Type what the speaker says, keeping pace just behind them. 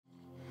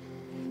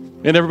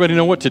And everybody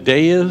know what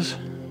today is?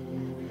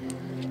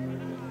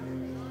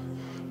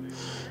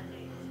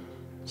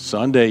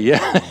 Sunday,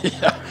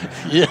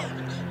 yeah.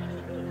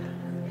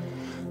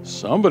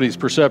 Somebody's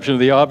perception of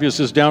the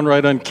obvious is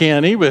downright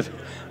uncanny, but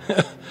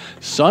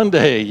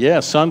Sunday,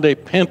 Sunday,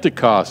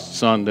 Pentecost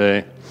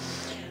Sunday,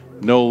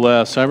 no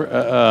less.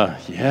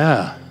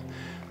 Yeah,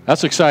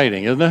 that's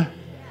exciting, isn't it?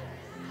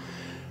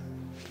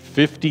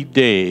 50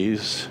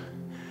 days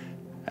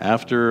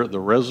after the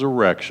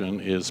resurrection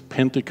is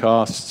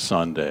Pentecost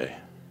Sunday.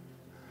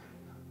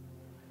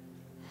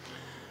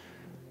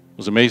 It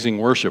was amazing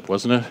worship,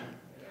 wasn't it?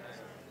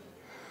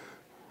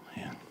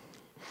 Man.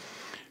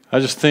 I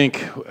just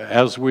think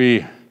as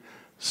we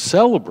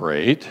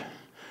celebrate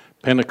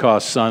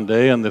Pentecost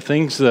Sunday and the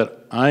things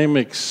that I'm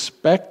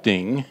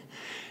expecting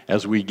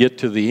as we get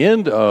to the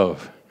end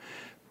of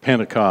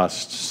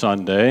Pentecost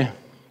Sunday,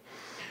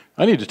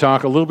 I need to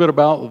talk a little bit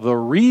about the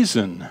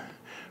reason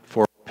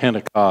for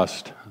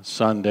Pentecost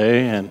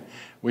Sunday, and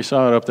we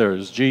saw it up there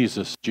as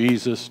Jesus,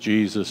 Jesus,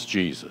 Jesus,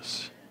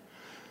 Jesus.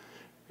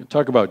 We'll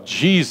talk about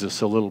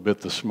Jesus a little bit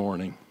this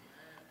morning.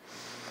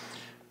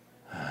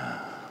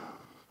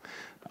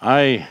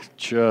 I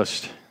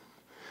just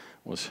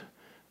was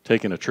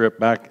taking a trip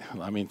back,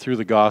 through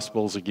the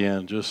Gospels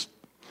again, just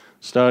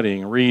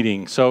studying,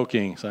 reading,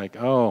 soaking. It's like,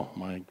 oh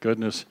my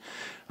goodness,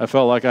 I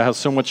felt like I had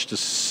so much to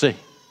say.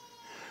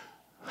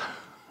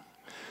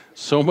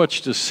 So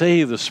much to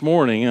say this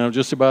morning, and I'm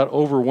just about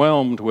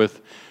overwhelmed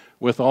with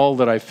all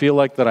that I feel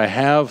like that I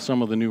have,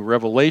 some of the new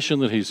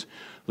revelation that he's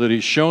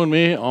shown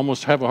me. I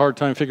almost have a hard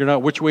time figuring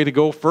out which way to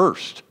go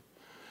first.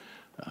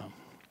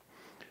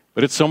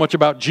 But it's so much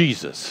about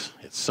Jesus.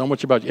 It's so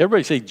much about,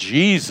 everybody say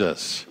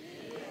Jesus.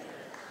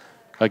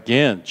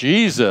 Again,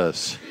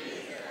 Jesus.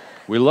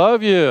 We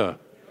love you.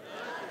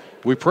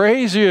 We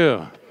praise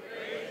you.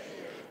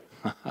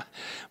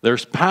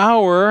 There's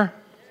power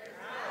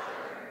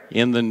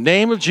in the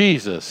name of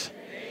Jesus.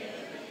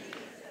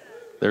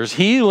 There's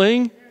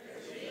healing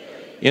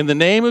in the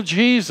name of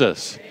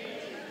Jesus.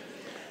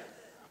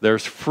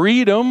 There's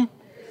freedom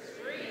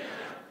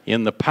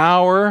in the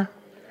power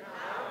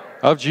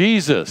of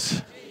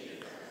Jesus.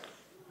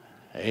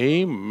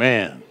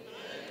 Amen.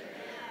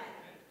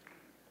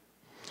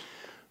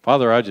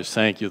 Father, I just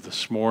thank you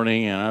this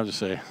morning, and I just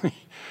say,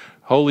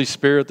 Holy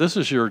Spirit, this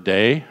is your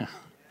day.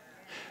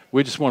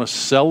 We just want to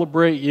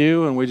celebrate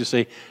you, and we just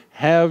say,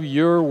 have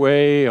your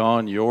way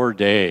on your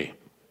day.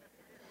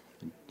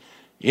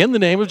 In the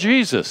name of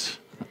Jesus.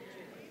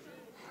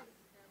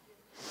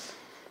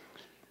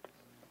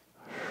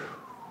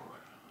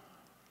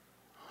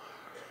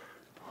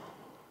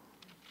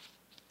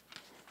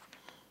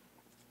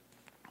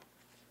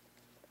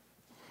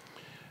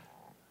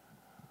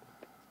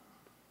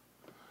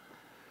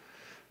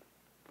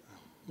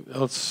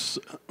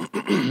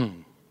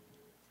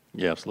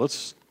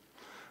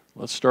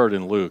 Let's start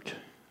in Luke.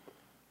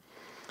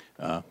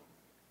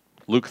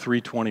 Luke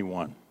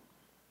 3:21.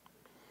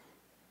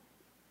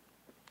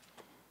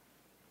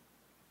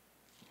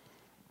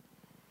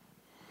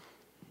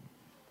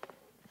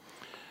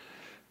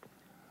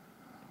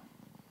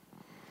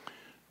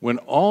 When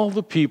all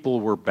the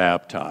people were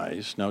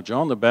baptized, now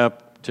John the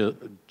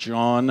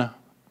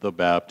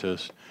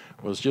Baptist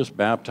was just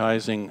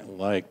baptizing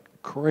like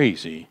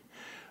crazy.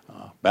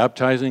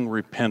 Baptizing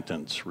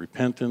repentance,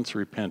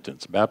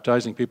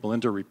 baptizing people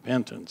into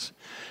repentance.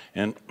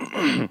 And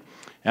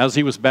as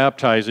he was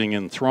baptizing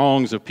and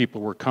throngs of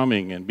people were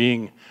coming and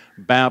being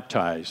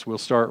baptized, we'll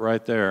start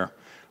right there.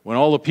 When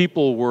all the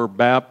people were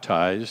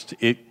baptized,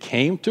 it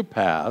came to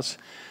pass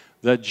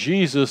that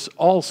Jesus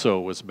also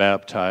was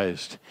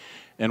baptized.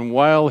 And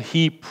while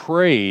he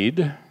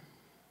prayed,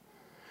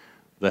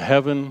 the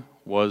heaven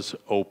was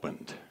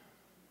opened.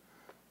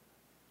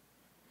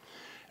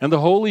 And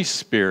the Holy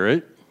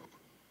Spirit,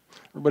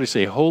 everybody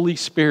say, Holy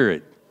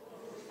Spirit.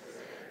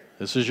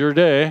 This is your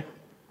day.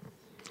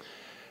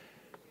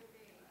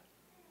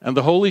 And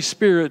the Holy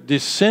Spirit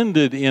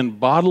descended in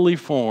bodily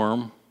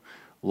form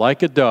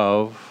like a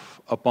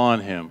dove upon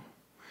him.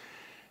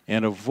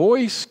 And a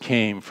voice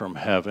came from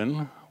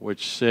heaven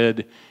which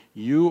said,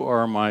 You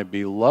are my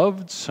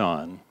beloved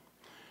Son,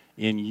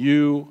 in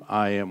you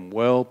I am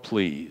well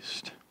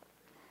pleased.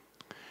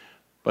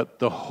 But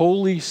the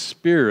Holy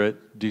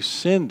Spirit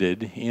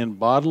descended in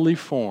bodily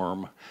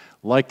form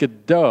like a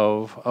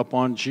dove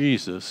upon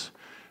Jesus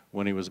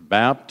when he was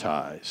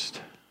baptized.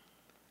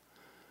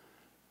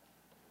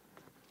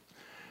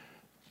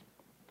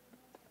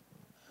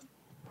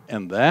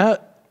 And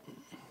that,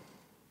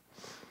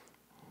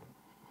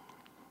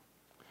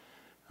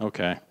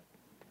 okay.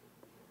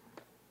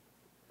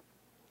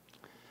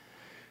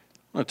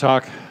 I'm going to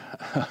talk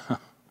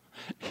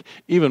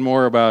even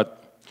more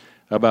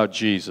about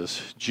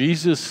Jesus.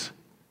 Jesus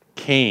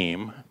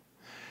came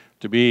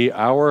to be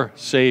our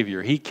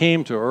Savior. He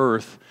came to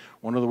earth,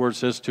 one of the words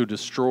says, to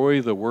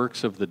destroy the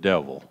works of the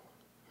devil.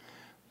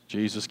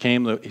 Jesus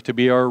came to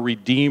be our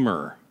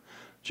Redeemer.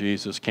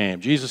 Jesus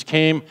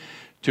came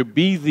to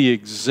be the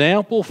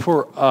example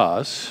for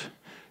us,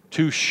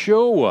 to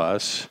show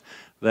us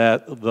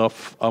that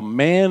a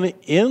man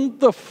in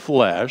the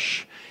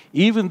flesh,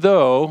 even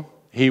though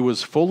he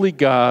was fully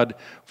God,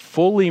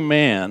 fully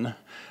man,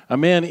 a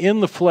man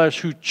in the flesh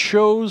who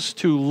chose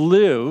to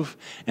live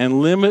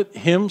and limit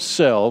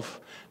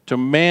himself to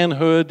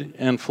manhood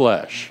and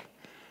flesh.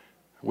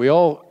 We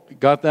all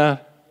got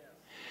that?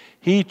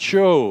 He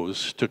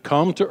chose to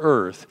come to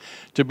earth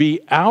to be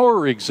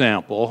our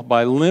example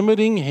by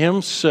limiting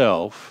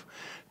himself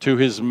to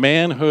his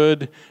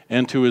manhood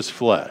and to his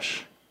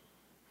flesh.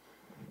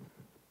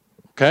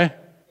 Okay?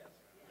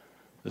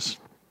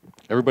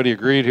 Everybody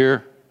agreed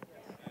here?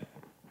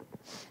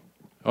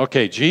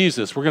 Okay,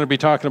 Jesus. We're going to be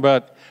talking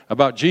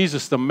about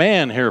Jesus the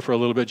man here for a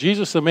little bit.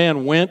 Jesus the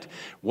man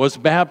was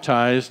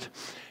baptized,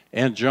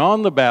 and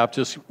John the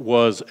Baptist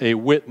was a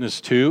witness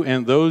to,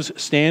 and those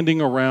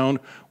standing around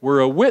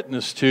were a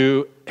witness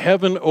to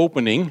heaven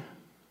opening,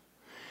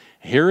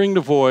 hearing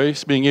the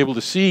voice, being able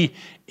to see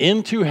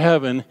into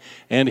heaven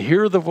and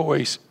hear the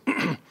voice,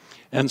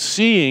 and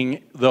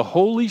seeing the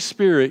Holy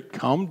Spirit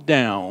come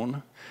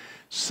down,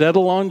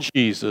 settle on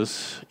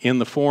Jesus in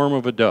the form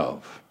of a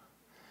dove.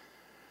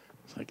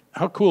 It's like,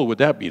 how cool would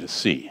that be to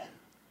see?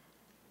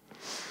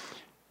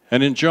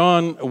 And in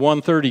John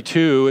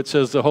 1:32, it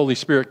says the Holy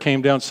Spirit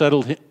came down,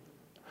 settled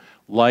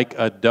like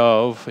a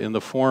dove, in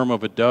the form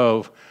of a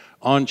dove,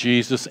 on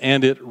Jesus,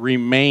 and it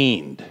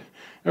remained.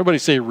 Everybody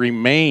say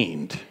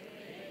remained.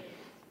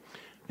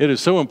 It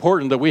is so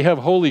important that we have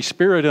Holy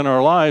Spirit in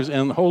our lives,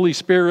 and the Holy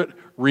Spirit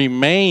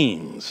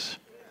remains.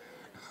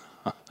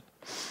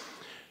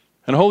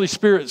 And Holy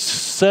Spirit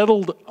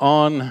settled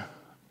on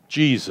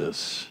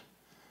Jesus.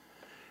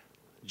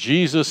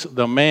 Jesus,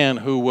 the man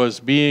who was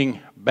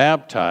being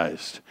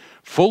baptized,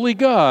 fully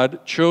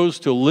God, chose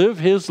to live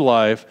his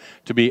life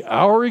to be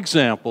our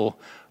example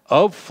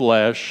of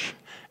flesh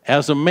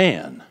as a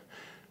man.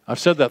 I've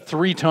said that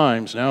 3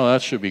 times now.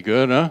 That should be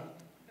good, huh?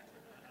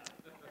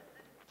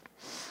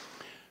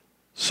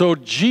 So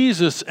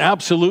Jesus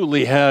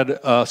absolutely had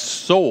a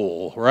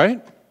soul,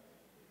 right?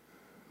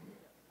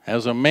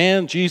 As a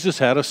man, Jesus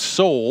had a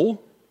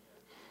soul,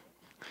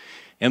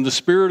 and the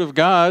Spirit of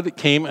God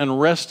came and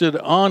rested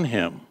on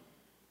him.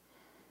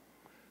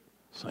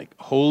 It's like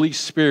Holy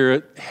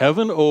Spirit,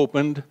 heaven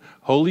opened,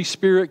 Holy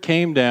Spirit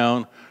came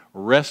down,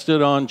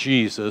 rested on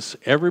Jesus.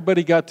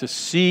 Everybody got to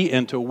see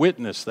and to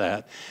witness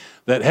that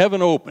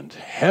heaven opened.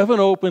 Heaven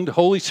opened,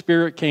 Holy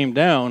Spirit came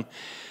down,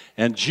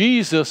 and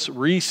Jesus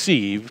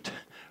received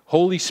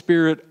Holy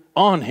Spirit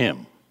on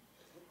him.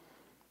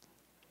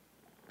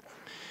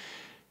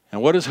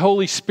 And what does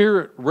Holy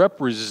Spirit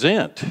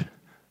represent?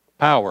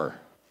 Power,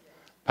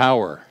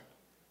 power,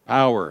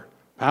 power,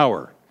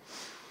 power.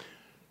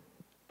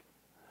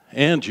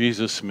 And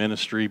Jesus'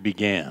 ministry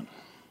began.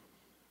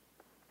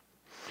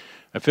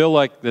 I feel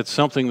like that's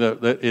something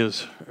that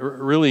is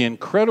really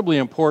incredibly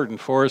important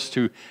for us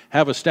to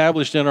have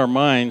established in our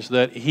minds,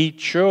 that he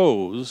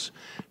chose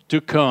to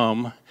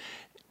come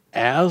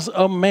as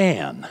a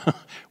man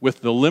with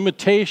the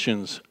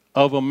limitations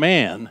of a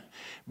man,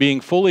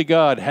 being fully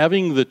God,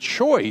 having the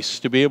choice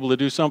to be able to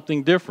do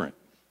something different.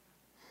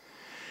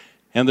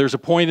 And there's a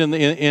point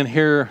in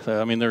here,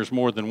 I mean, there's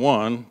more than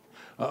one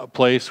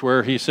place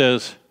where he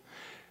says,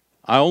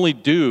 I only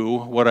do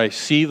what I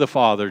see the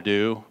Father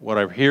do, what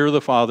I hear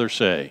the Father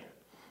say.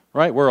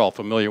 Right? We're all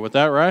familiar with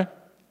that, right?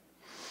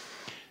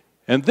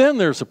 And then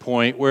there's a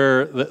point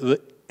where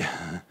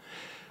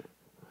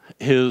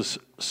his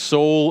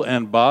soul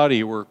and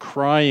body were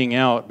crying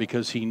out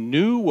because he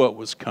knew what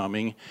was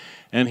coming,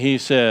 and he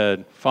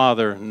said,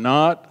 Father,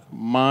 not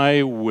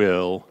my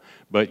will,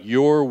 but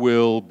your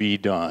will be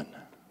done.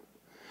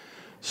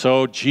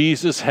 So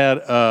Jesus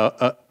had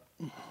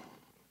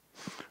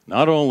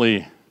not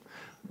only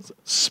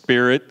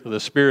the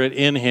Spirit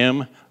in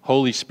him,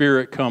 Holy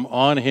Spirit come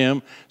on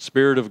him,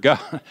 Spirit of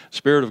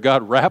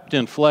God wrapped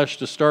in flesh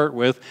to start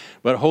with,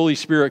 but Holy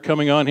Spirit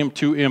coming on him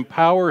to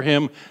empower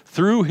him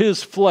through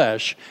his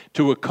flesh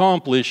to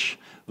accomplish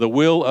the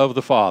will of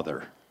the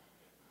Father.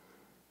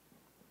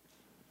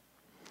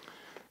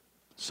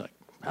 It's like,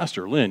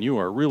 Pastor Lynn, you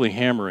are really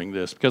hammering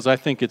this because I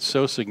think it's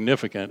so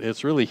significant.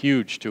 It's really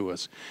huge to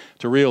us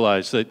to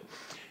realize that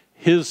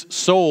his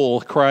soul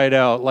cried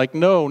out like,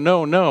 no,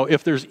 no, no.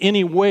 If there's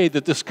any way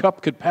that this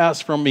cup could pass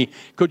from me,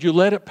 could you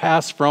let it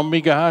pass from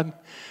me, God?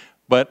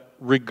 But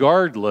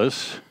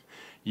regardless,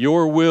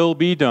 your will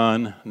be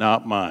done,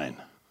 not mine.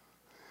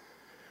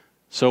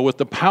 So with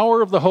the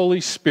power of the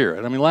Holy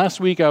Spirit, I mean, last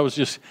week I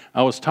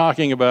was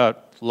talking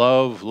about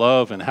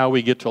love, and how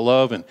we get to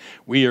love, and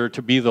we are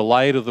to be the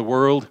light of the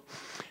world.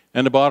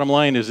 And the bottom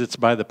line is it's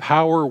by the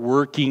power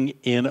working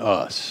in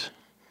us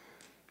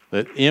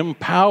that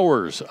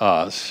empowers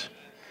us.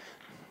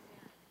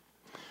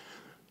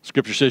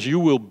 Scripture says you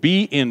will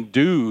be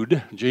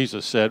endued,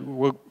 Jesus said.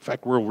 In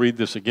fact, we'll read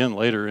this again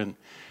later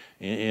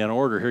in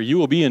order here. You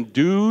will be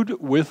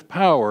endued with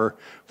power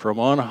from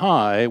on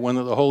high when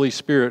the Holy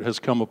Spirit has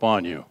come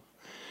upon you.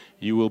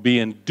 You will be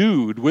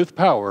endued with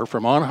power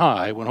from on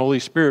high when Holy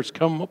Spirit's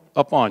come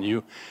upon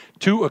you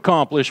to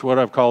accomplish what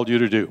I've called you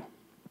to do.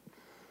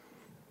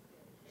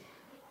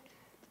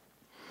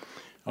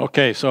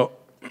 Okay, so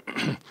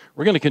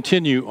we're going to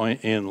continue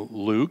in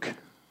Luke.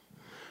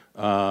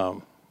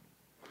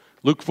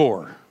 Luke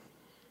 4.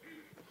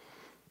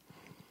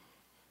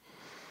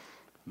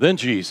 Then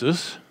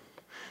Jesus,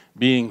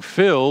 being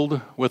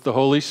filled with the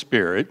Holy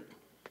Spirit,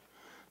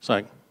 it's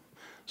like,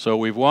 so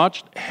we've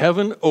watched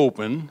heaven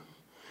open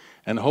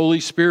and Holy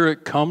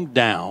Spirit come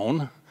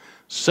down,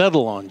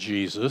 settle on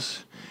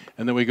Jesus,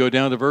 and then we go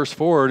down to verse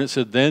 4, and it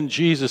said, then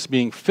Jesus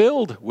being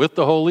filled with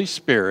the Holy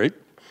Spirit.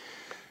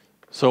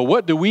 So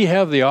what do we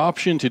have the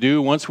option to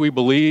do once we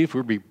believe?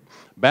 We'll be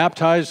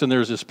baptized, and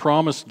there's this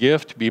promised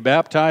gift, be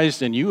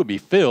baptized, and you will be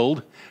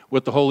filled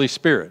with the Holy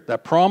Spirit,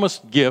 that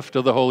promised gift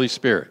of the Holy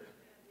Spirit.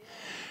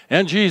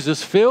 And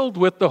Jesus, filled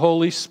with the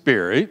Holy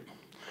Spirit,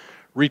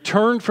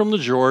 returned from the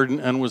Jordan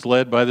and was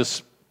led by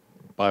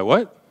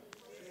what?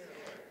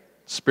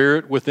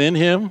 Spirit within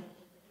him,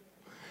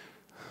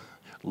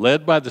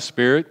 led by the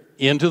Spirit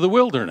into the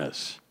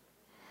wilderness.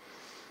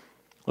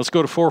 Let's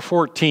go to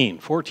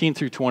 4:14, 14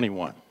 through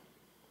 21.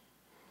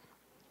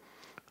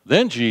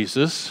 Then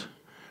Jesus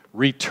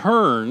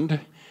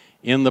returned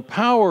in the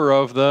power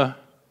of the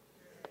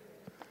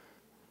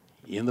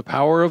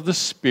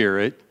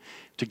Spirit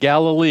to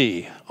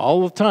Galilee.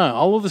 All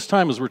of this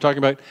time as we're talking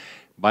about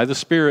by the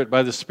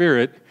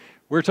Spirit,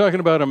 we're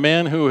talking about a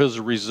man who has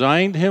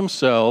resigned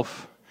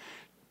himself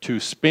to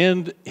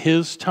spend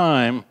his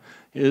time,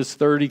 his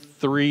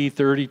 33,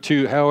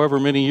 32,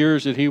 however many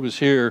years that he was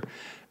here,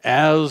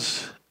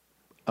 as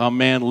a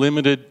man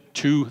limited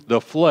to the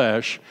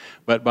flesh,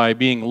 but by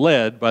being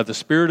led by the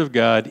Spirit of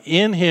God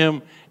in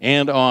him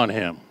and on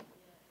him.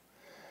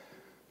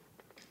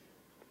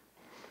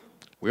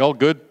 We all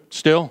good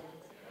still?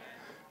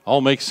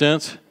 All makes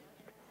sense?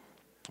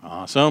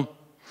 Awesome.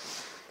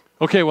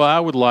 Okay, well, I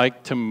would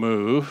like to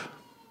move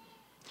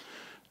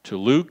to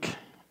Luke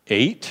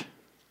 8,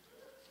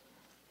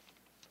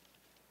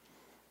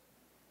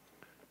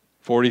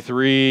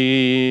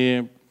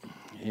 43,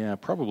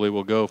 probably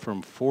we'll go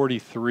from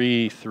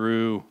 43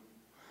 through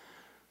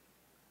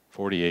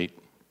 48.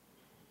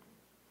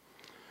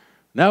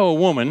 Now a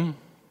woman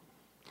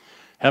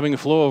having a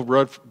flow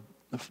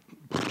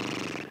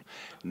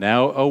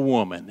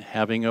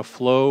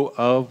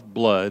of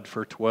blood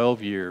for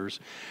 12 years,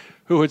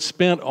 who had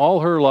spent all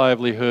her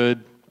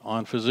livelihood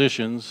on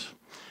physicians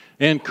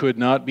and could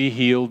not be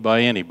healed by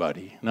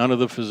anybody. None of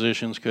the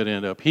physicians could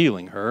end up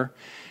healing her.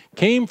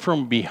 Came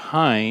from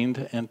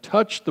behind and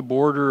touched the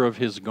border of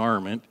his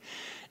garment,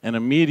 and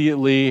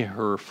immediately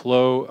her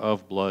flow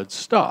of blood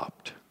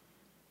stopped.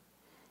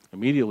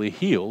 Immediately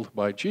healed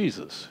by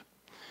Jesus.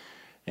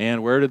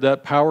 And where did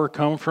that power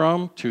come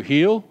from to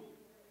heal?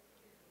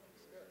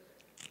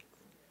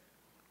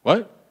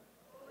 What?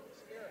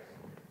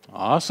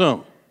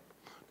 Awesome.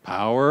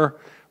 Power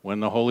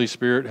when the Holy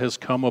Spirit has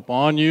come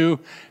upon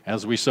you,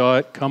 as we saw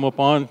it come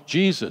upon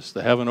Jesus.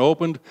 The heaven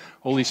opened,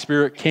 Holy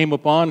Spirit came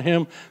upon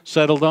him,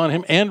 settled on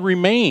him, and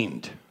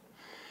remained.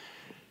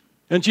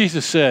 And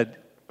Jesus said,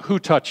 "Who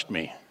touched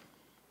me?"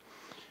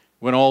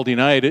 When all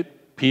denied it,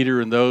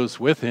 Peter and those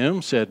with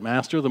him said,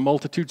 "Master, the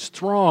multitudes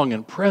throng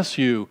and press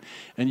you,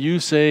 and you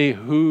say,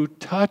 'Who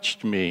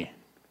touched me?'"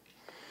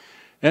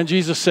 And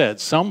Jesus said,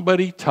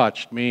 "Somebody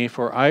touched me,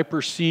 for I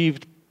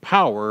perceived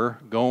power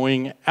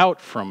going out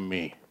from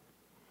me."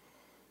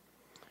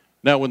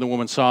 Now when the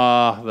woman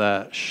saw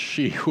that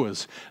she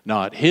was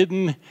not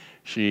hidden,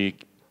 she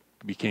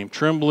became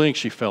trembling.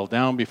 She fell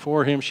down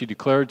before him. She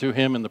declared to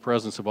him in the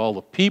presence of all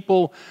the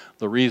people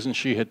the reason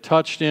she had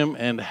touched him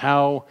and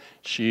how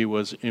she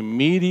was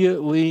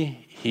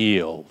immediately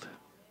healed.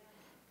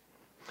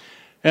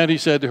 And he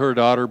said to her,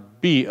 "Daughter,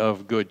 be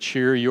of good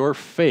cheer. Your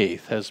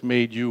faith has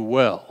made you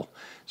well.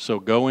 So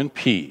go in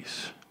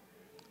peace."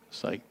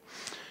 It's like,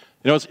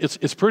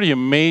 it's pretty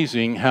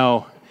amazing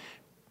how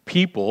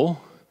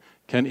people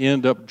can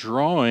end up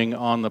drawing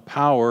on the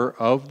power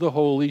of the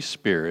Holy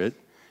Spirit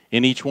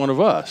in each one of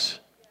us.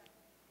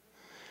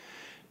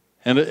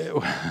 And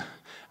I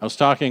was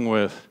talking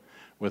with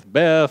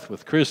Beth,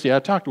 with Christy. I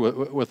talked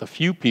with a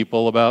few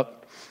people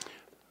about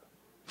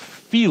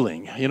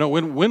feeling.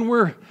 When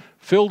we're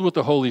filled with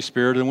the Holy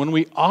Spirit and when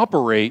we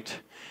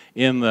operate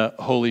in the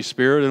Holy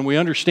Spirit and we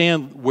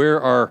understand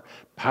where our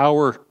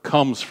power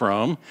comes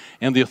from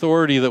and the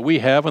authority that we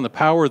have and the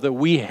power that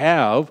we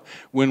have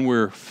when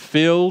we're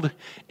filled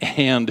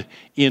and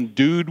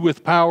endued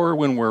with power,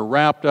 when we're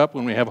wrapped up,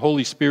 when we have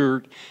Holy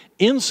Spirit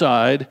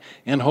inside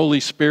and Holy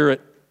Spirit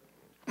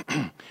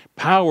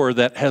power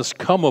that has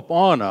come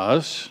upon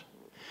us,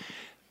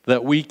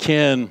 that we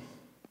can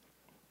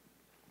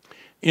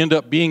end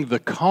up being the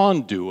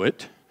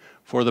conduit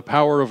for the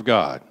power of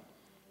God.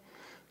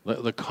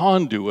 The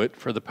conduit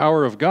for the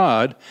power of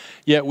God,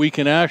 yet we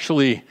can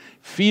actually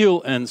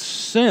feel and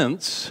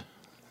sense.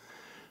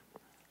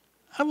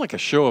 I'd like a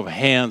show of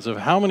hands of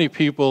how many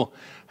people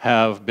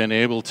have been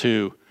able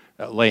to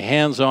lay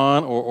hands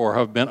on or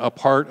have been a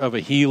part of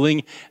a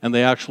healing and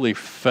they actually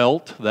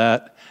felt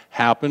that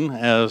happen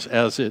as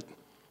it.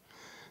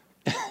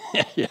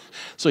 Yeah.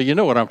 So you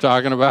know what I'm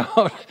talking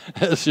about.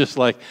 It's just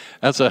like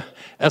that's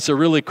a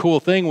really cool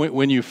thing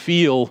when you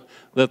feel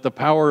that the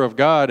power of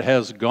God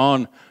has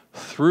gone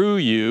through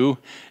you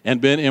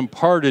and been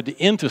imparted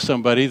into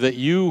somebody, that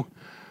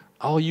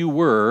all you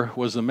were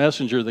was the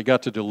messenger that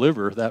got to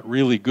deliver that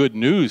really good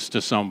news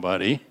to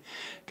somebody,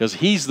 because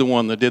he's the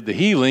one that did the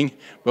healing,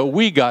 but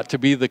we got to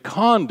be the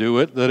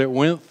conduit that it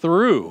went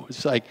through.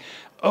 It's like,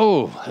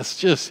 oh, it's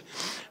just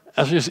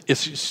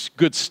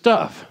good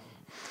stuff.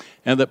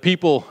 And that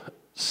people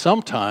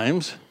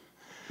sometimes,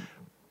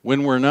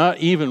 when we're not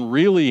even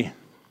really,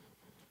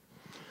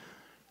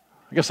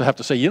 I guess I have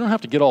to say, you don't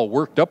have to get all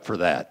worked up for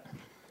that.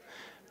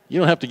 You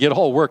don't have to get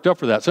all worked up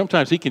for that.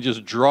 Sometimes he can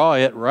just draw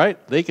it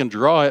right. They can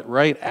draw it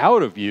right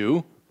out of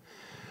you.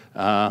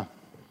 I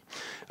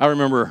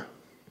remember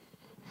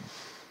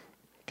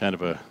kind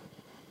of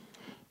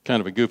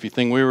a goofy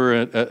thing. We were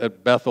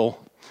at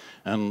Bethel,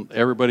 and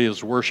everybody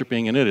is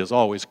worshiping, and it is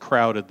always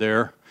crowded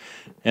there.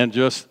 And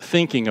just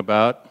thinking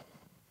about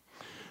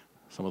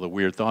some of the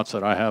weird thoughts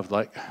that I have,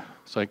 like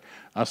it's like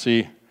I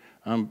see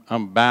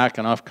I'm back,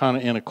 and I'm kind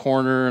of in a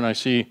corner, and I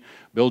see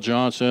Bill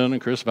Johnson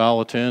and Chris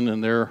Valentin,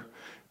 and they're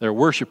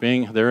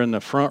worshiping. They're in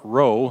the front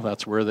row.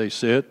 That's where they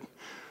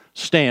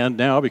stand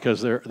now,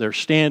 because they're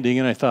standing.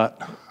 And I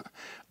thought,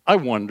 I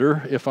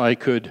wonder if I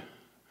could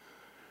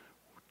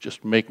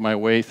just make my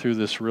way through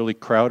this really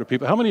crowded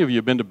people. How many of you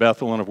have been to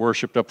Bethel and have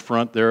worshiped up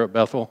front there at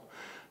Bethel?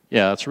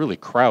 Yeah, it's really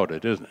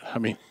crowded, isn't it? I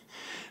mean,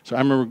 so I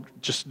remember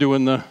just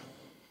doing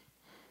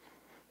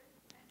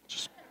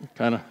just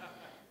kind of.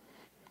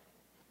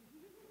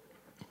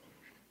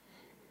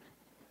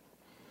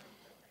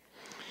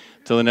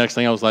 So the next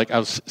thing I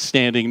was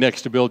standing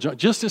next to Bill Johnson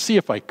just to see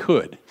if I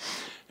could.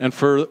 And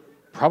for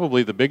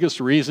probably the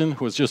biggest reason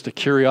was just a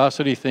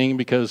curiosity thing,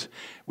 because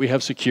we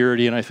have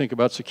security, and I think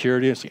about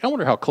security and say, I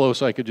wonder how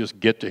close I could just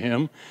get to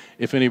him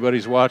if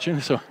anybody's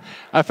watching. So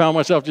I found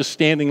myself just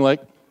standing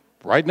like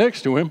right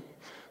next to him.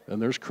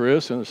 And there's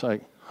Chris, and it's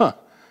like,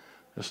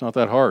 it's not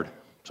that hard.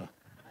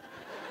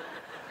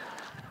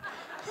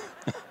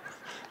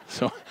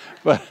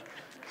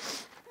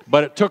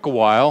 But it took a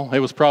while. It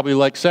was probably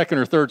like second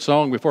or third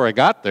song before I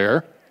got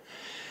there.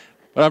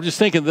 But I'm just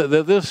thinking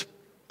that this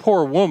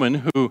poor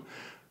woman who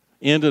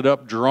ended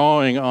up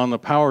drawing on the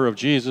power of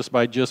Jesus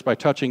by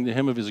touching the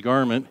hem of his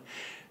garment,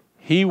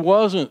 he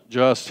wasn't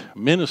just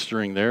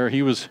ministering there.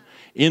 He was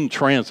in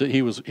transit.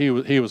 He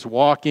was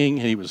walking.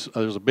 There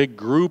was a big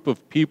group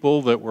of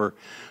people that were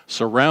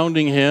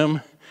surrounding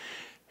him,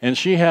 and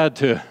she had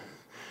to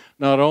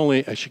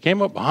she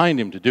came up behind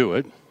him to do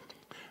it.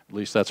 At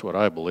least that's what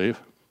I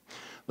believe.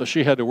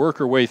 She had to work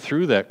her way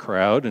through that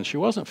crowd, and she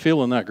wasn't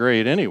feeling that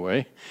great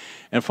anyway.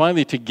 And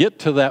finally, to get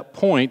to that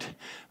point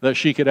that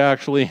she could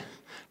actually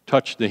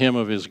touch the hem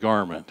of his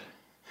garment.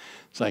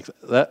 It's like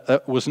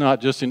that was not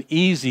just an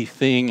easy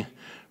thing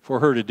for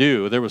her to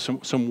do. There was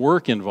some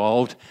work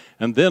involved,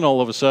 and then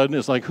all of a sudden,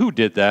 it's like, who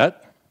did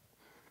that?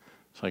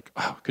 It's like,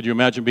 could you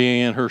imagine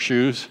being in her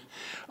shoes?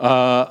 But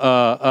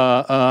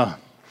I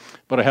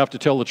have to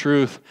tell the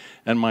truth,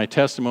 and my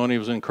testimony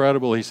was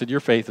incredible. He said, your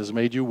faith has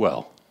made you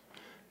well.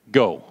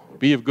 Go,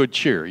 be of good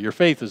cheer. Your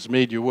faith has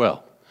made you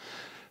well.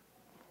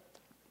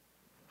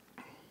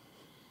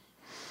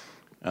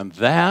 And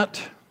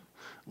that,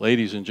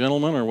 ladies and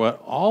gentlemen, are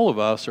what all of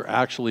us are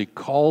actually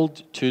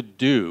called to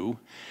do,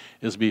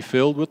 is be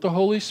filled with the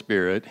Holy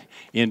Spirit,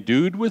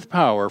 endued with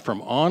power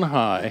from on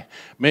high,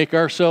 make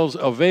ourselves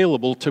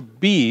available to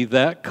be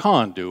that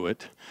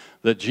conduit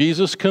that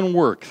Jesus can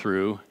work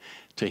through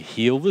to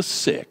heal the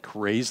sick,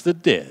 raise the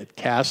dead,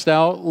 cast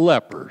out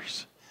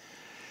lepers.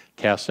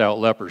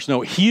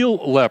 No, heal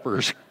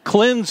lepers,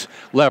 cleanse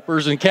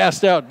lepers, and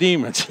cast out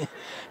demons.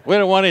 We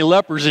don't want any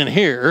lepers in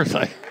here.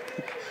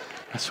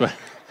 That's what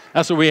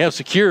we have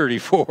security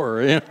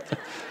for.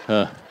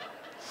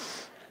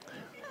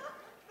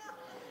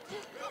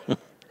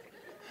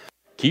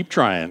 Keep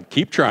trying.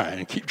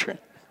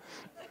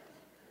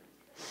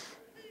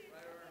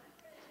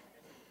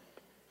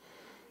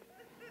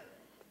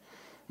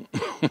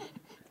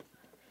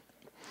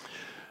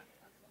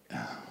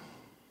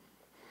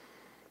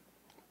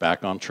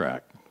 Back on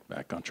track.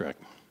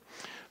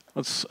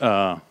 Let's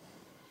go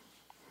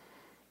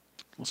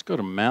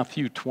to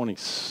Matthew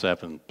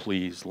 27,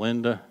 please,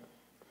 Linda.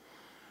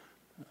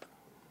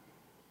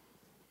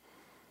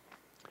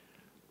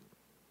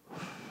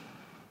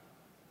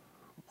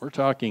 We're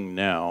talking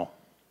now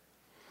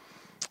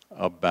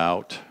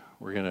about,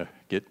 we're going to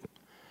get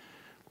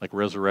like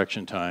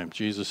resurrection time.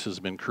 Jesus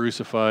has been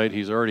crucified.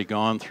 He's already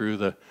gone through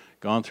the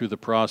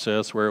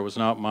process where it was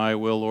not my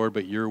will, Lord,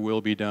 but your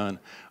will be done.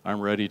 I'm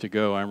ready to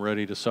go. I'm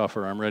ready to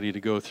suffer. I'm ready to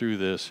go through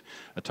this.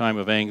 A time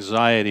of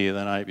anxiety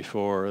the night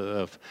before,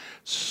 of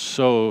his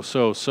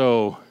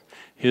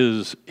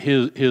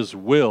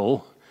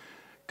will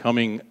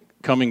coming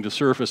to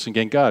surface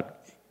again. God,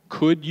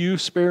 could you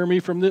spare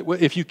me from this?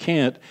 If you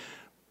can't,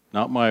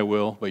 not my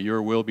will, but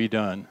your will be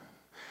done.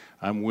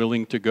 I'm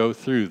willing to go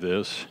through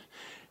this.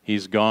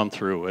 He's gone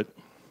through it.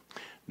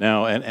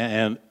 Now,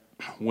 and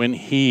when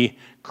he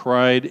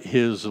cried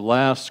his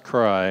last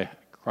cry,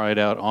 cried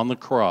out on the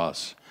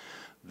cross,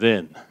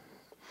 then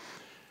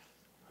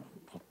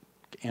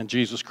And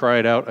Jesus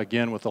cried out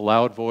again with a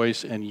loud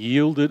voice and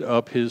yielded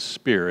up his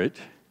spirit.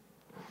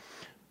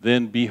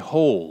 Then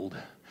behold,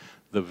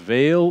 the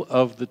veil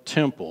of the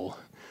temple,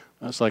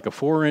 that's like a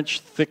 4-inch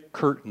thick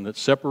curtain that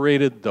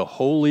separated the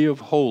Holy of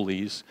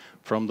Holies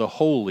from the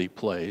holy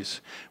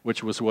place,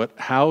 which was what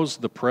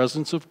housed the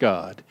presence of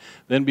God.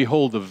 Then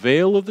behold, the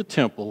veil of the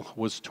temple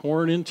was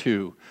torn in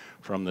two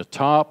from the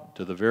top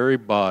to the very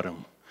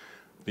bottom.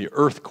 The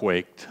earth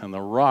quaked and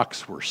the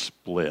rocks were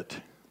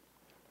split.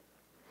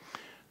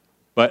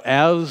 But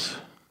as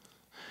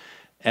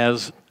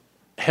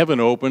heaven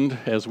opened,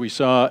 as we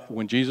saw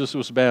when Jesus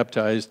was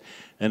baptized,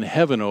 and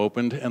heaven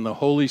opened and the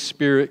Holy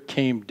Spirit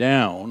came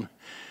down,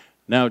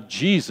 now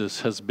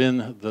Jesus has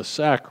been the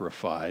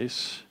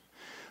sacrifice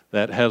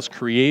that has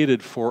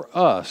created for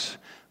us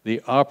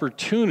the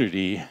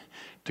opportunity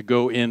to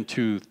go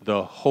into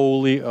the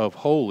Holy of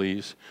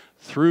Holies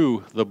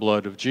through the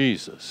blood of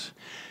Jesus.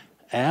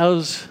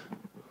 As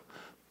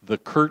the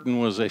curtain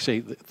was, I say,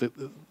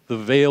 the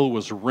veil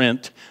was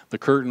rent, the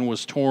curtain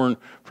was torn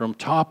from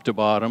top to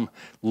bottom,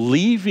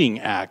 leaving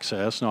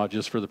access, not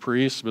just for the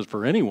priests, but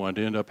for anyone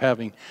to end up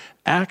having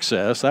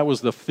access. That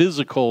was the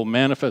physical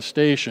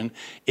manifestation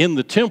in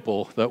the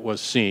temple that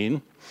was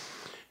seen.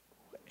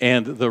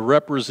 And the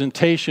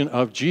representation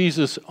of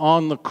Jesus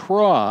on the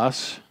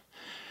cross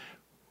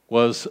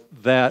was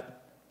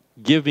that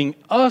giving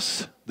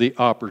us the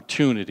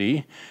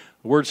opportunity.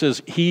 The word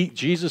says,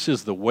 Jesus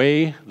is the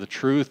way, the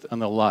truth,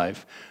 and the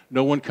life.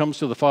 No one comes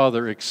to the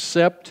Father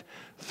except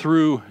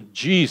through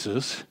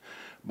Jesus.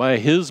 By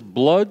his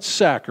blood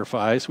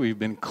sacrifice, we've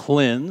been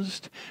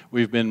cleansed,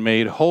 we've been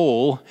made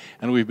whole,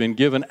 and we've been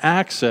given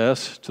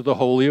access to the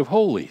Holy of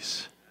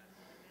Holies.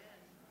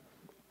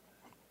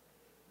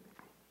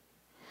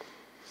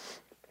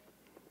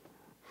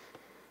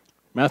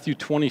 Matthew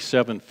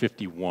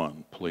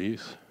 27:51,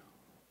 please.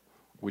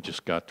 We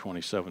just got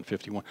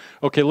 27:51.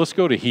 Okay, let's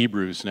go to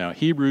Hebrews now.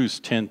 Hebrews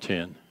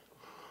 10:10.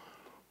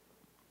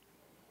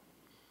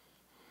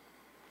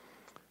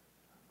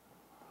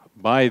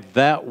 By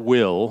that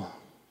will,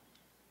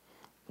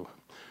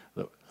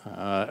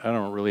 I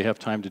don't really have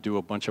time to do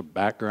a bunch of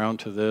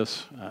background to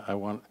this.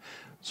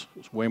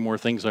 It's way more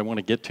things I want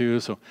to get to.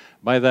 So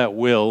by that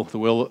will, the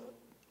will,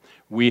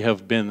 we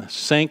have been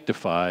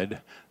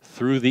sanctified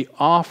through the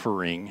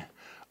offering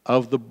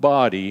of the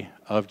body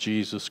of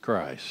Jesus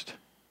Christ.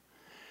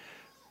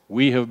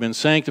 We have been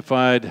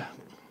sanctified.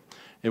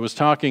 It was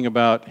talking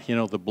about,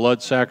 the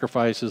blood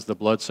sacrifices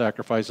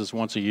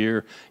once a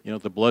year.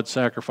 The blood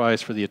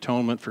sacrifice for the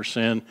atonement for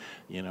sin,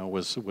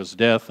 was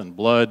death and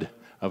blood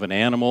of an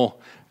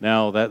animal.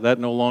 Now, that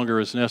no longer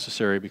is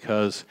necessary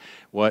because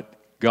what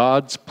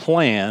God's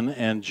plan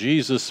and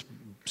Jesus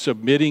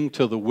submitting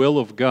to the will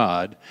of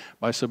God,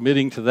 by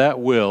submitting to that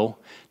will,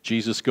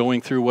 Jesus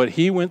going through what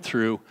he went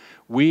through,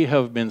 we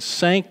have been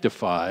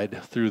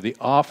sanctified through the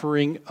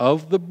offering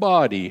of the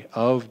body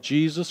of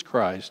Jesus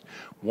Christ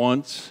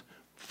once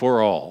for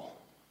all.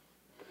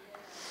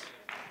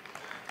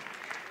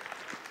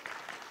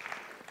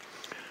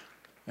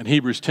 And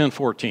Hebrews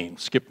 10:14,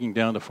 skipping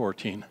down to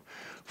 14.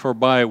 For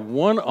by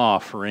one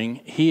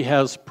offering he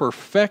has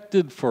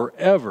perfected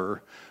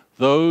forever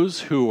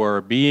those who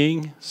are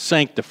being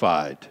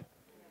sanctified.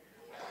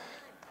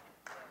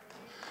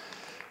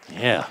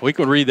 Yeah, we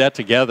could read that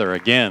together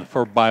again.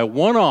 For by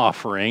one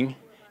offering,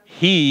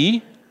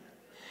 he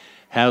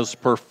has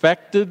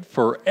perfected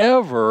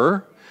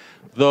forever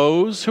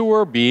those who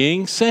are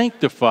being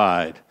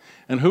sanctified.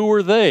 And who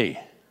are they?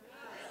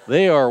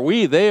 They are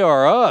we, they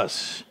are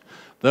us.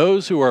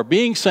 Those who are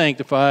being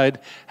sanctified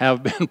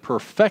have been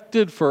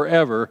perfected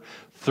forever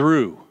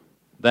through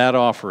that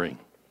offering.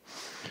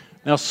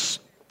 Now,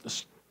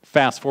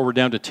 fast forward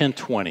down to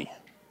 10:20.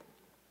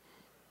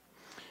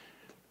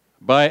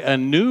 By a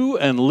new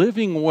and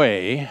living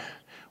way,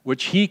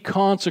 which he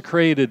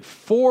consecrated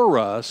for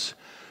us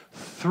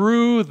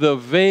through the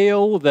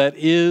veil that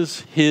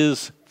is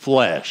his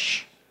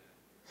flesh.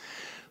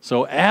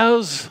 So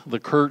as the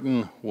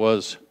curtain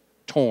was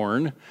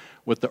torn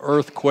with the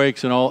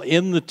earthquakes and all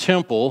in the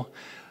temple,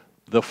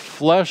 the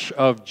flesh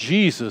of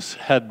Jesus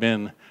had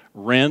been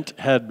rent,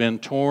 had been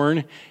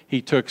torn.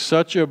 He took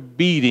such a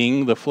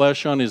beating, the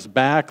flesh on his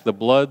back, the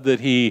blood that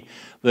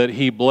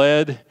he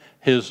bled,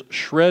 his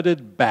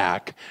shredded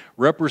back,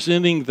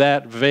 representing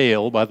that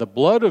veil by the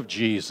blood of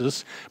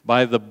Jesus,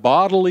 by the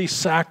bodily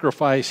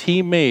sacrifice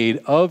he made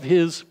of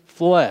his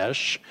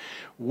flesh,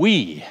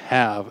 we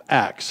have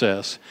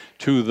access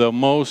to the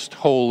most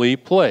holy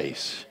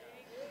place.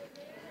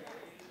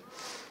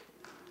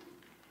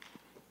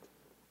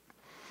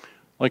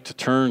 I'd like to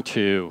turn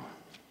to,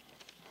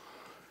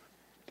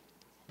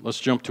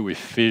 let's jump to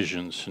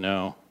Ephesians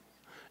now.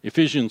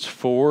 Ephesians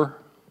 4.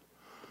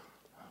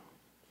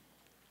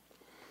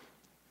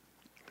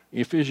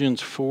 Ephesians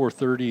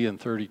 4:30 and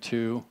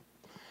 32.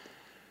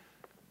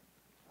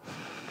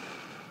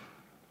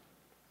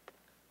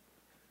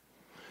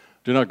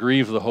 Do not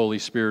grieve the Holy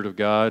Spirit of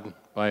God,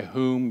 by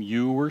whom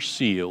you were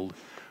sealed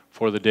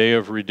for the day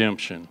of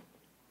redemption.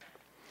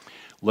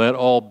 Let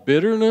all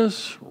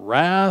bitterness,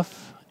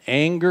 wrath,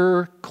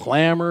 anger,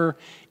 clamor,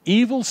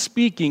 evil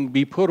speaking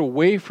be put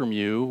away from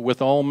you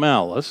with all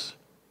malice,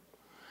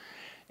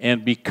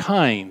 and be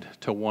kind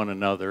to one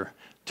another,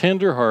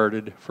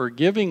 tender-hearted,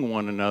 forgiving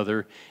one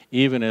another,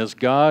 even as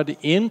God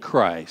in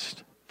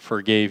Christ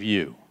forgave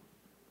you.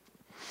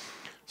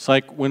 It's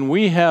like when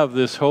we have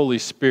this Holy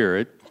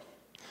Spirit,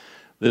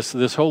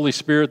 this Holy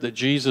Spirit that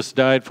Jesus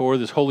died for,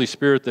 this Holy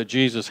Spirit that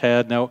Jesus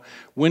had. Now,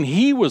 when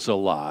he was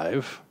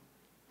alive,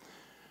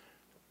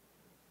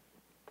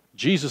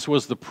 Jesus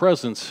was the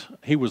presence,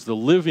 he was the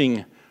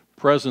living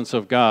presence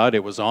of God.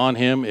 It was on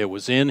him, it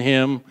was in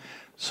him.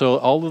 So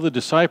all of the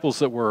disciples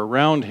that were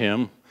around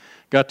him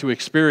got to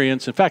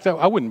experience. In fact,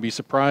 I wouldn't be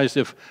surprised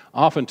if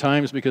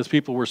oftentimes, because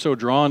people were so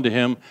drawn to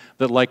him,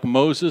 that like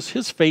Moses,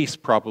 his face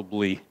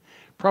probably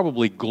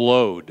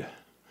glowed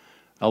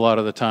a lot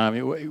of the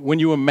time. When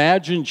you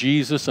imagine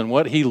Jesus and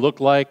what he looked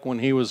like when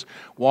he was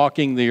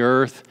walking the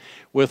earth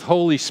with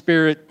Holy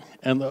Spirit,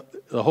 and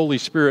the Holy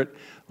Spirit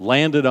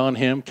landed on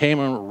him, came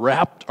and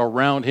wrapped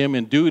around him,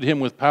 endued him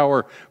with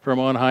power from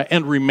on high,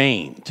 and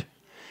remained.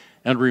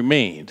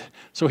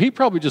 So he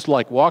probably just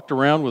like walked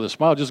around with a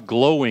smile, just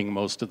glowing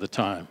most of the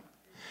time,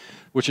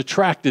 which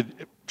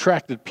attracted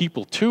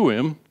people to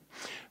him.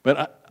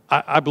 But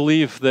I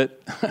believe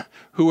that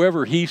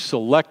whoever he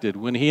selected,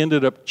 when he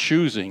ended up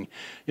choosing,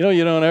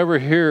 you don't ever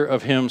hear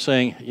of him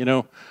saying,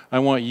 I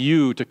want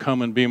you to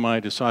come and be my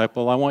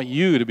disciple. I want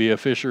you to be a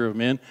fisher of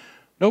men.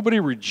 Nobody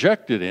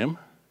rejected him.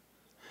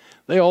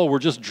 They all were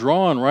just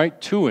drawn right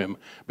to him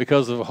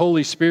because of the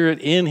Holy Spirit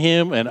in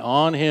him and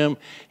on him.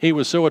 He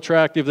was so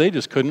attractive, they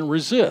just couldn't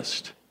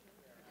resist.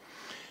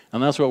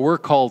 And that's what we're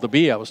called to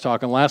be. I was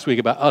talking last week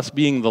about us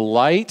being the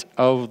light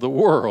of the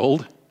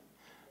world,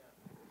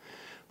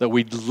 that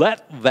we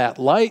let that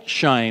light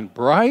shine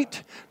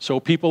bright so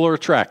people are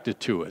attracted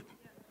to it.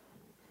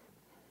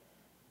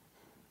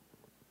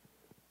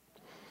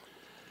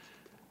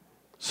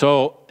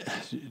 So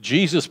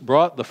Jesus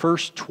brought the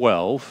first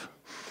 12,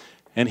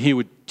 and he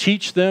would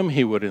teach them,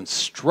 he would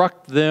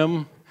instruct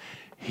them.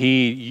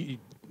 He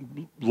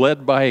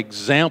led by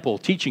example,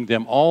 teaching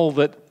them all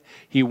that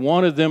he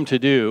wanted them to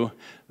do.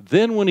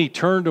 Then when he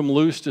turned them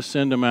loose to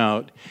send them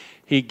out,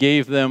 he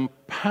gave them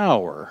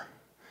power.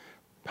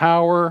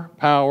 Power,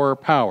 power,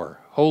 power.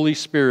 Holy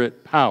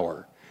Spirit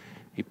power.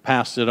 He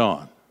passed it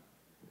on.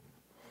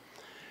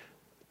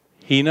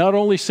 He not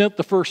only sent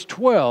the first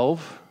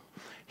 12,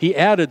 he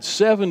added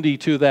 70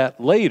 to that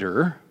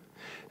later,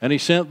 and he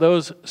sent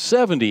those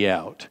 70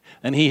 out.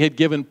 And he had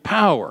given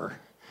power.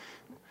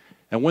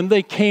 And when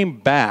they came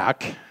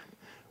back,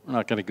 we're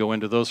not going to go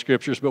into those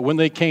scriptures, but when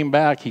they came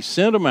back, he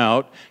sent them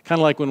out, kind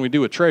of like when we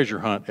do a treasure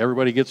hunt.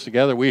 Everybody gets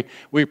together, we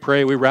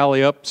pray, we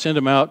rally up, send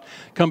them out,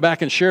 come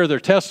back and share their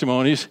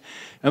testimonies.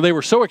 And they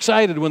were so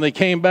excited when they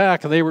came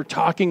back, and they were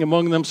talking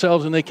among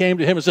themselves, and they came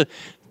to him and said,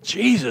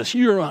 Jesus,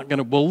 you're not going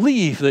to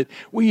believe that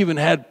we even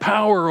had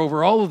power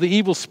over all of the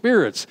evil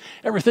spirits.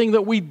 Everything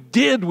that we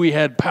did, we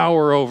had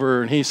power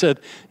over. And he said,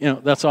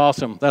 that's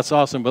awesome,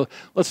 but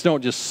let's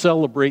don't just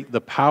celebrate the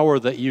power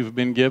that you've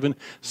been given.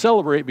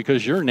 Celebrate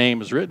because your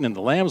name is written in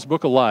the Lamb's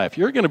Book of Life.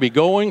 You're going to be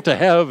going to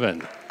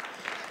heaven.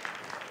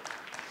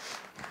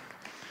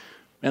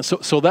 And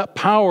so that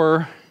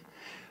power,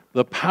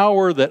 the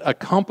power that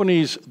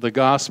accompanies the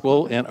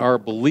gospel and our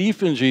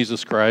belief in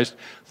Jesus Christ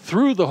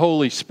through the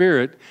Holy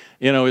Spirit,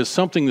 is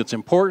something that's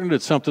important.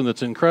 It's something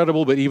that's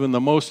incredible. But even the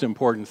most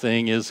important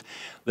thing is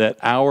that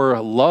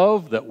our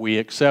love, that we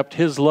accept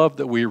his love,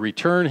 that we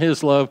return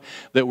his love,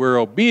 that we're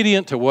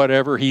obedient to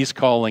whatever he's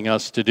calling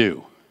us to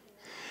do.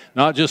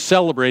 Not just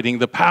celebrating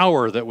the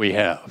power that we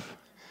have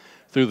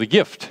through the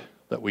gift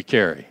that we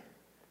carry.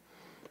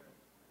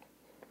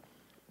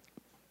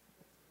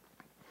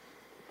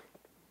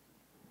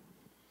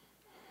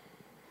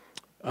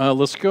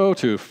 Let's go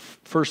to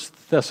 1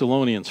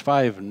 Thessalonians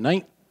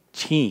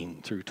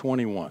 5:19 through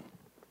 21.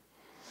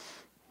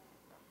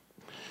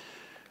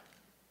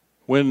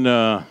 When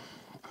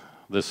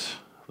this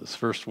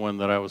first one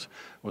that I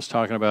was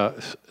talking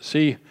about,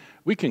 see,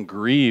 we can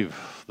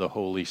grieve the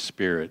Holy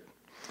Spirit.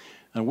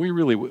 And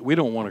we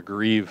don't want to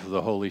grieve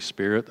the Holy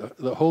Spirit.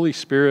 The Holy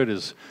Spirit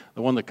is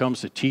the one that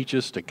comes to teach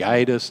us, to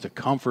guide us, to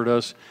comfort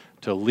us,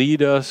 to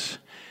lead us.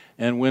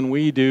 And when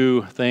we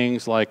do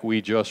things like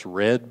we just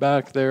read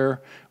back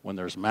there, when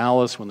there's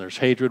malice, when there's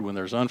hatred, when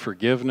there's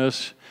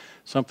unforgiveness,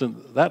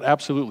 something that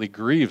absolutely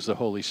grieves the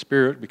Holy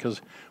Spirit,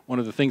 because one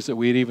of the things that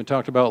we had even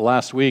talked about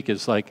last week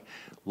is like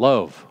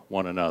love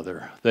one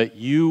another, that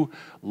you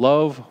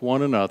love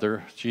one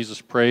another.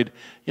 Jesus prayed,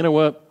 you know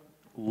what,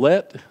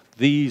 let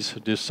these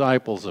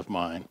disciples of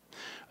mine,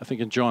 I think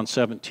in John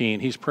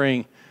 17, he's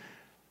praying,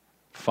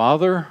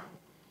 Father,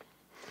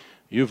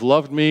 you've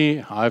loved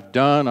me,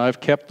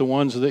 I've kept the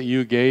ones that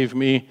you gave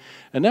me.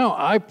 And now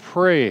I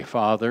pray,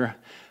 Father,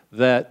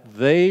 that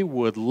they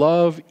would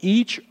love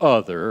each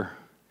other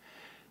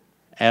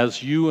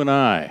as you and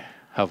I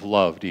have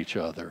loved each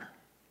other.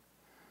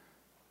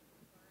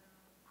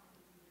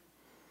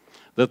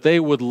 That they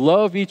would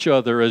love each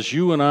other as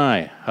you and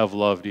I have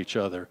loved each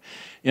other.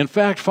 In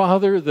fact,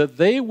 Father, that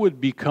they would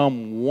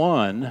become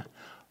one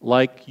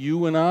like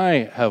you and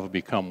I have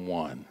become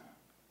one.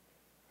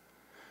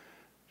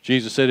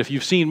 Jesus said, if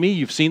you've seen me,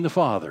 you've seen the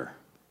Father.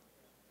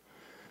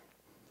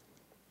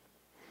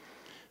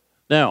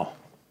 Now,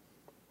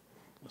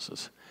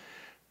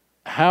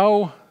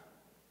 how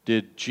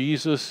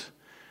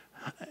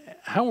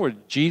were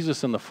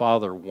Jesus and the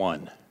Father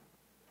one?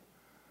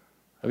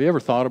 Have you ever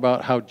thought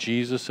about how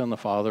Jesus and the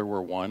Father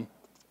were one?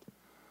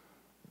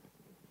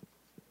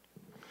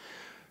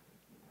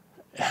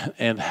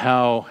 And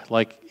how,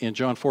 like in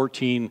John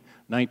 14,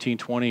 19,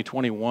 20,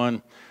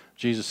 21,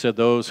 Jesus said,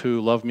 those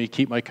who love me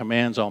keep my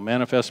commands, I'll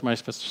manifest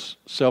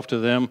myself to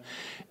them,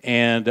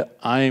 and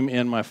I'm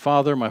in my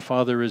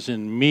Father is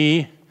in me.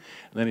 And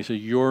then he said,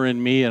 you're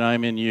in me and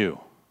I'm in you.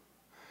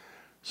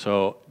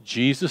 So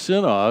Jesus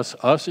in us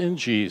in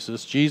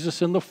Jesus,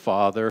 Jesus in the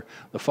Father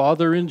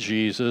in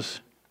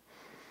Jesus.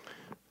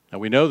 Now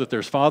we know that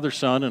there's Father,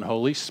 Son, and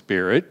Holy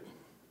Spirit,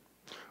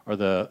 are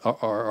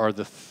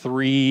the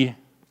three,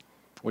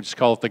 we'll just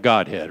call it the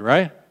Godhead,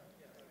 right?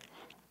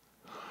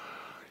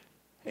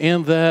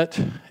 And that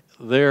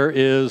there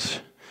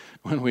is,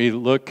 when we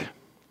look,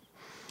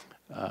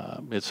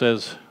 it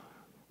says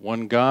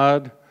one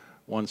God,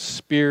 one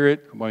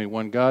Spirit,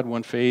 one God,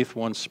 one faith,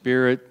 one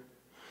Spirit.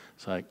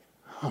 It's like,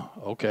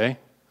 okay.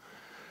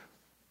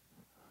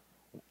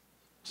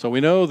 So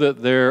we know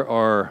that there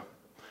are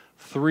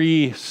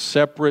three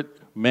separate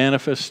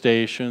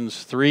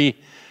manifestations,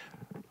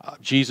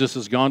 Jesus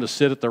has gone to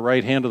sit at the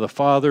right hand of the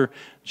Father.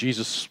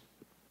 Jesus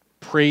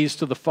prays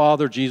to the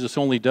Father. Jesus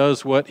only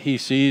does what he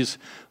sees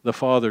the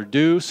Father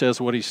do, says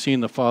what he's seen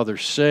the Father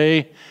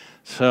say.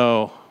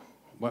 So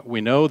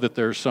we know that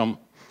there's some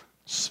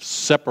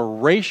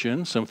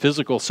separation, some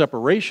physical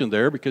separation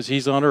there because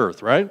he's on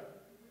earth, right?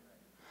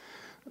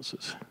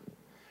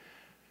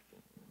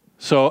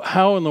 So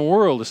how in the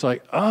world? It's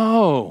like,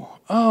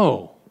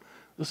 oh,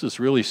 this is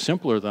really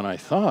simpler than I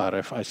thought.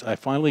 I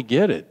finally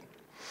get it.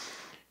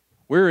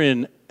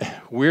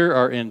 We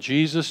are in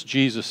Jesus,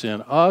 Jesus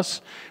in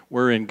us.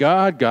 We're in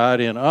God, God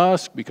in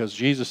us, because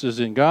Jesus is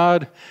in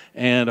God,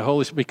 and the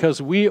Holy Spirit,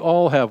 because we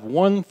all have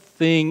one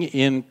thing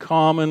in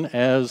common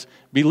as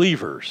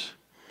believers.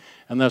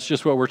 And that's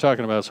just what we're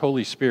talking about, is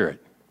Holy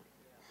Spirit.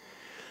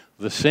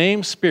 The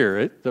same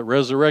Spirit that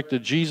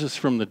resurrected Jesus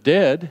from the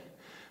dead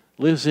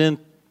lives in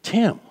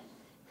Tim.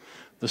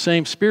 The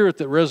same Spirit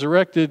that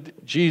resurrected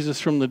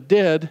Jesus from the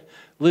dead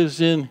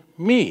lives in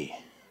me.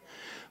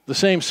 The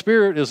same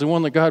Spirit is the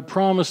one that God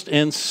promised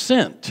and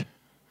sent.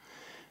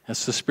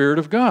 That's the Spirit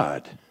of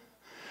God.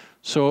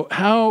 So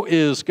how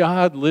is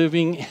God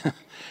living?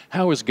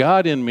 How is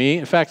God in me?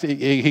 In fact,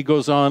 he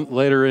goes on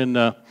later in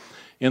the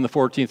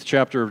 14th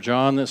chapter of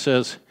John that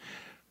says,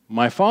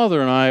 my Father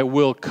and I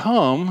will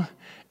come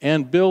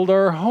and build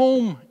our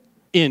home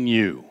in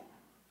you.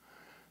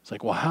 It's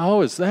like, well,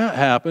 how does that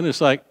happen? It's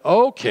like,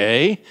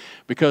 okay,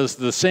 because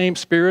the same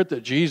Spirit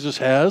that Jesus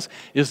has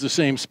is the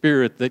same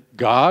Spirit that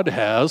God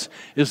has,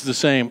 is the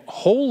same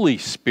Holy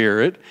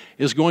Spirit,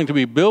 is going to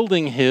be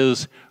building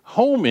his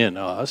home in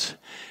us.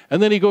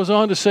 And then he goes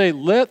on to say,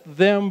 let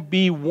them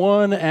be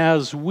one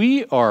as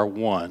we are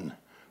one,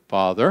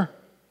 Father.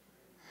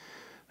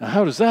 Now,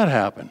 how does that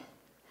happen?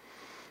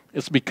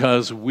 It's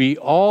because we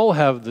all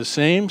have the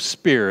same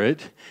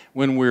Spirit.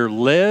 When we're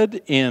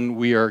led and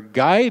we are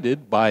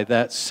guided by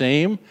that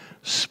same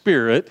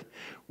Spirit,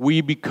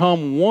 we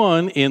become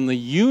one in the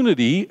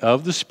unity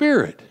of the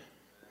Spirit.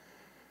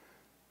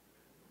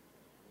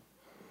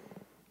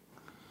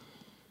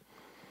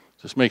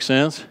 Does this make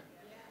sense?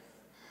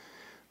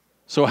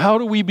 So how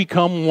do we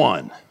become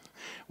one?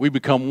 We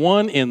become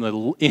one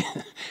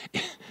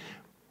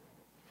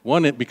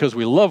because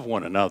we love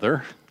one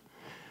another,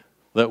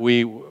 that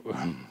we,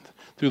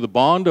 through the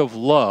bond of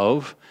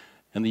love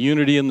and the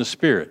unity in the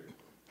Spirit.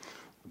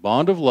 The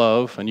bond of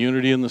love and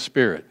unity in the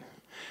Spirit.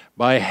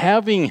 By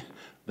having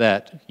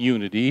that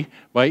unity,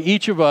 by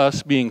each of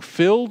us being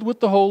filled with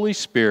the Holy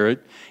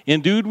Spirit,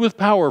 endued with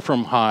power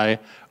from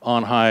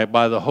on high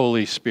by the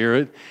Holy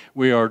Spirit,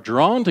 we are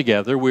drawn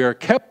together, we are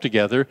kept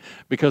together,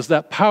 because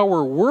that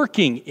power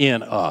working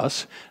in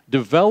us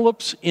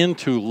develops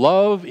into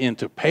love,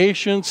 into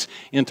patience,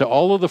 into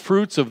all of the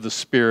fruits of the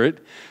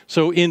Spirit.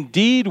 So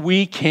indeed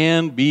we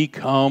can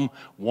become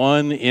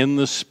one in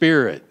the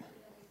Spirit.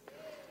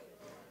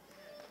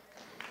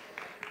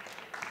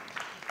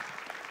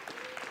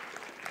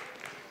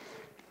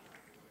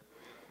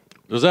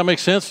 Does that make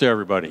sense to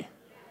everybody?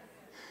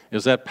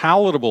 Is that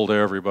palatable to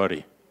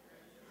everybody?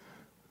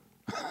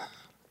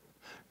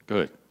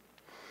 Good.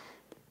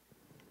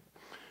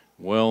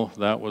 Well,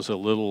 that was a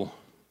little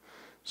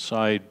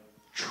side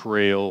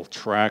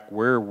track.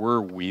 Where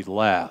were we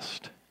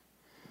last?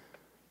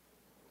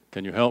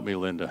 Can you help me,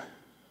 Linda?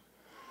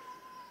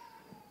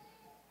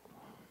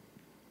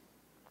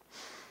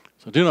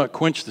 So do not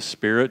quench the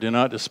Spirit, do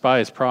not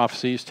despise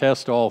prophecies,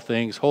 test all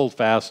things, hold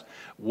fast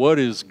what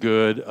is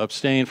good,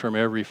 abstain from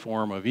every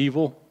form of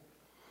evil.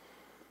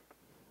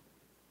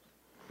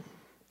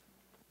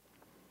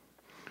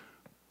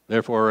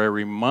 Therefore, I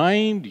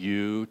remind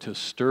you to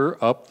stir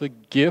up the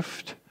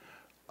gift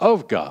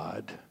of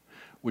God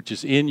which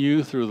is in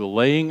you through the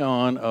laying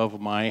on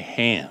of my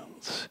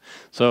hands.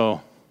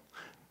 So,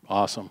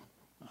 awesome.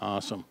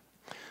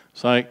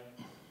 It's like,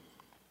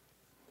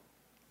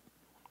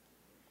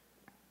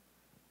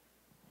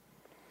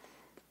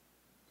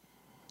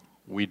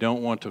 we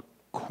don't want to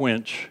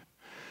quench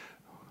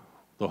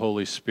the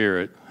Holy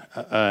Spirit.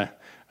 I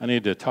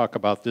need to talk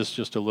about this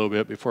just a little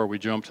bit before we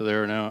jump to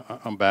there. Now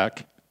I'm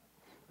back.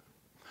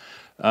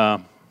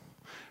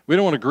 We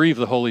don't want to grieve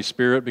the Holy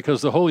Spirit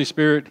because the Holy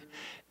Spirit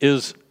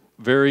is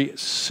very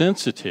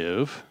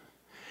sensitive.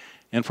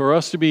 And for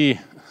us to be,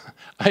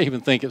 I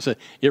even think it said,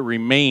 it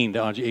remained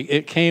on,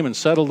 it came and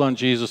settled on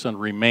Jesus and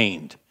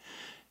remained.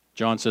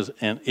 John says,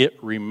 and it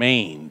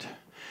remained.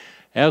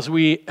 As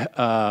we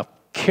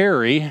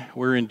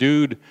we're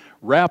endued,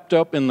 wrapped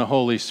up in the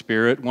Holy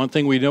Spirit. One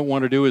thing we don't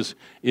want to do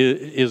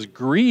is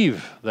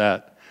grieve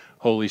that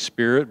Holy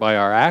Spirit by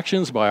our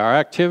actions, by our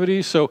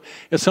activities. So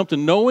it's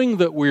something, knowing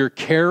that we're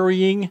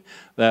carrying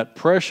that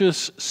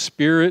precious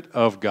Spirit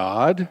of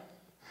God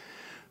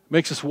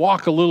makes us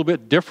walk a little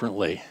bit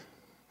differently.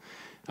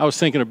 I was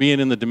thinking of being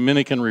in the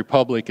Dominican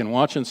Republic and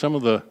watching some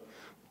of the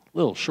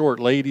little short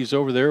ladies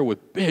over there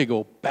with big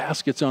old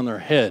baskets on their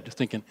head,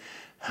 thinking,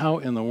 how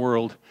in the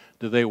world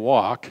do they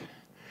walk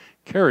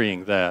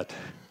carrying that?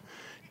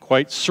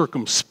 Quite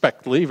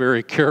circumspectly,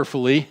 very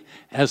carefully,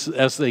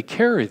 as they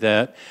carry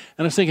that.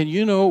 And I was thinking,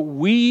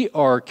 we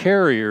are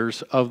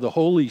carriers of the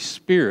Holy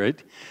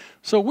Spirit,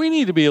 so we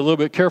need to be a little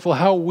bit careful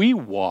how we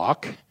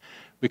walk,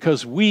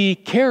 because we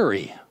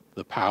carry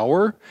the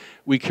power,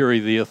 we carry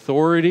the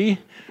authority,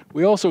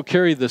 we also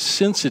carry the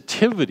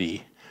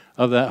sensitivity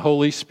of that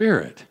Holy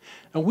Spirit.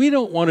 And we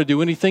don't want to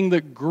do anything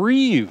that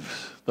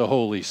grieves the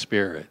Holy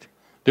Spirit,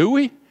 do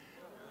we?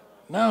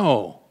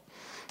 No.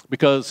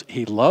 Because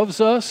He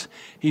loves us,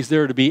 He's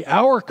there to be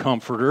our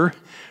comforter.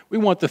 We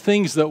want the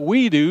things that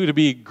we do to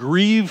be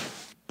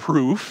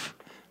grieve-proof.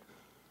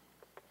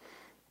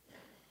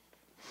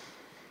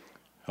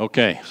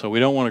 Okay, so we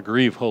don't want to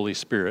grieve Holy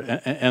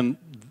Spirit. And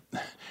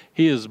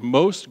He is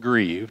most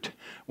grieved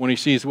when He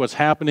sees what's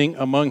happening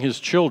among His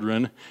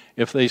children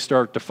if they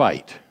start to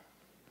fight.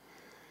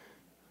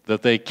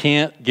 That they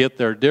can't get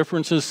their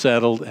differences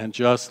settled and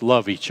just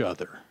love each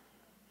other.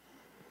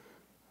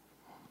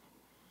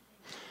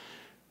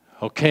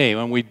 Okay,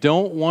 when we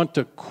don't want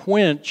to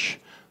quench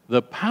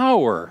the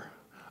power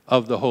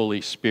of the Holy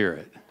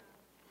Spirit.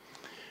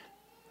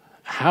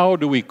 How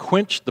do we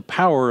quench the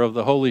power of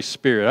the Holy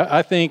Spirit?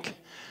 I think,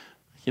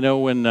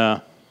 when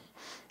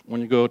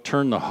you go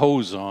turn the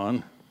hose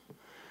on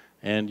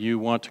and you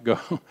want to go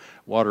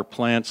water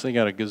plants, they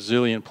got a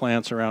gazillion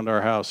plants around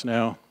our house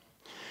now,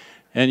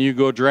 and you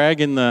go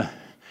dragging that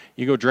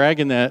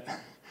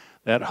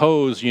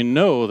hose,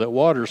 that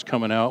water's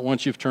coming out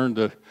once you've turned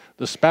the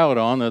spout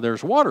on, that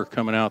there's water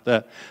coming out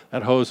that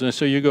hose. And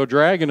so you go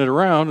dragging it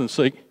around and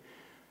say,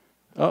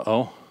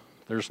 uh-oh,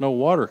 there's no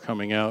water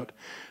coming out.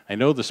 I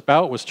know the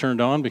spout was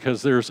turned on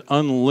because there's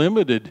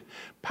unlimited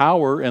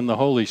power in the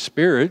Holy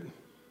Spirit.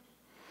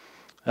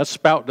 That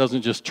spout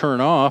doesn't just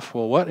turn off.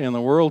 Well, what in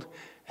the world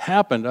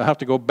happened? I have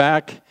to go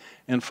back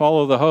and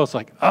follow the hose.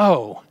 Like,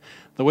 oh,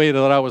 the way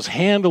that I was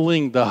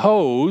handling the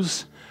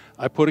hose,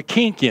 I put a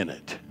kink in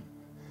it.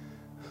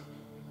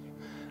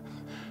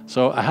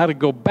 So I had to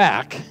go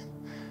back,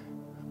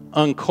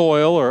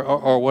 uncoil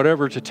or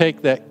whatever to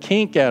take that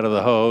kink out of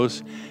the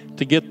hose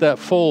to get that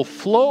full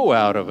flow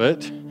out of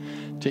it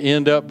to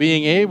end up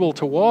being able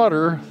to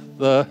water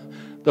the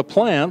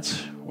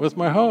plants with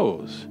my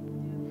hose.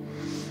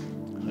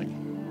 Like,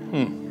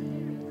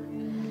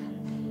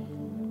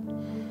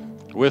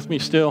 With me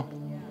still?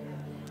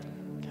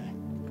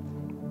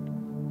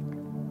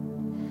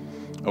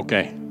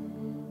 Okay.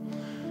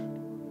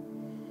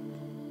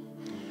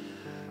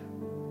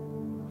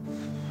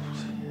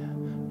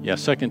 Yeah,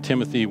 2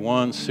 Timothy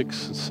 1,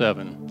 6, and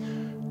 7.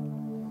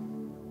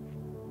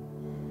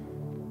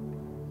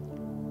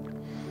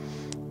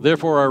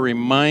 Therefore I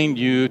remind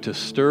you to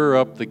stir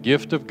up the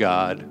gift of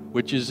God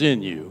which is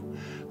in you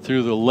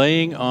through the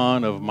laying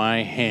on of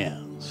my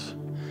hands.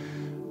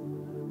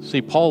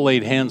 See, Paul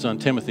laid hands on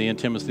Timothy, and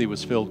Timothy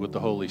was filled with the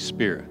Holy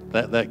Spirit.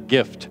 That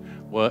gift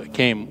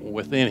came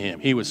within him.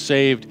 He was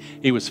saved.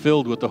 He was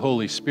filled with the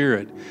Holy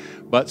Spirit.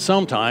 But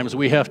sometimes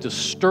we have to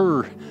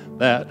stir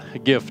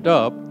that gift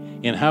up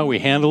in how we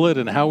handle it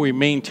and how we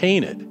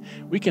maintain it.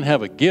 We can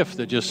have a gift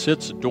that just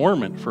sits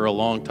dormant for a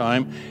long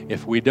time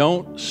if we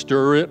don't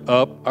stir it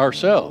up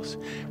ourselves.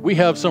 We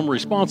have some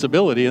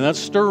responsibility, and that's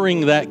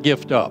stirring that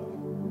gift up.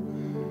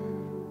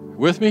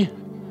 With me?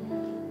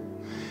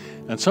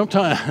 And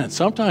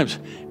sometimes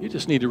you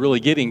just need to really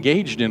get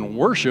engaged in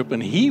worship,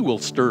 and He will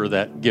stir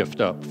that gift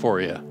up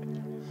for you.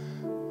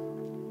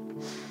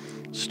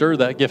 Stir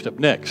that gift up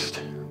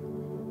next.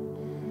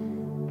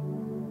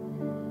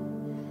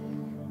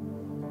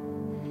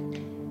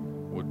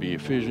 Would be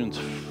Ephesians,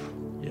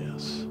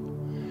 yes.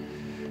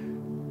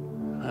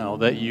 Now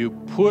that you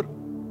put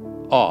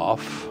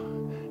off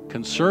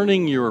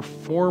concerning your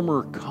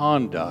former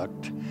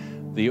conduct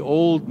the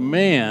old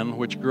man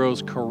which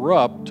grows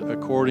corrupt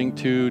according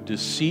to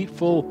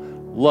deceitful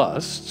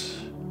lusts,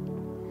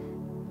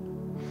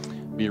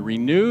 Be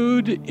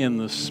renewed in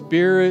the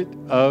spirit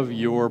of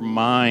your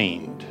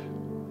mind,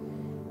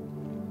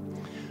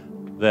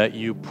 that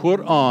you put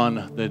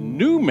on the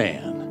new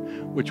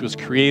man, which was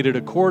created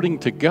according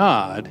to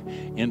God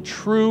in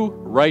true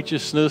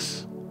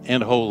righteousness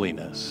and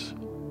holiness.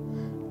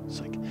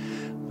 It's like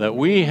that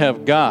we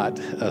have got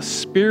a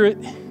spirit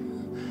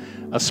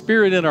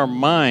in our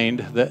mind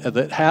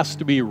that has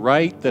to be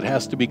right, that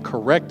has to be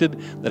corrected,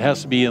 that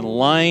has to be in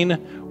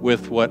line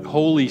with what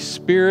Holy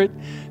Spirit.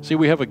 See,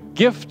 we have a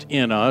gift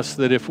in us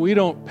that if we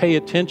don't pay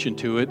attention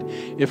to it,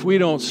 if we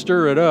don't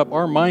stir it up,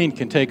 our mind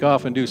can take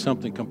off and do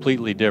something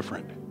completely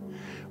different.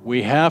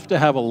 We have to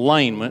have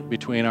alignment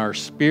between our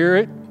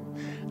spirit,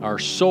 our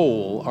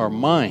soul, our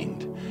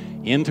mind,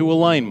 into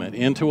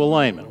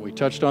alignment. We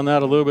touched on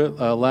that a little bit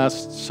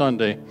last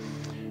Sunday.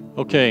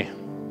 Okay.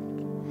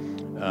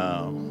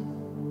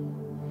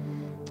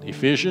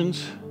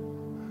 Ephesians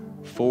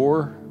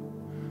 4,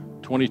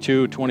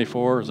 22,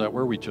 24, is that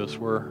where we just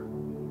were?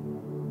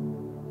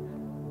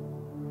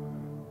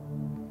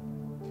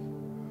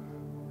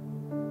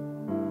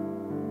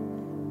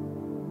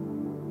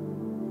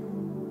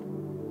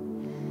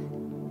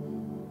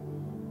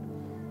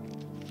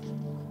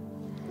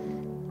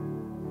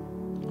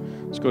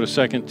 Let's go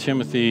to 2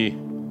 Timothy.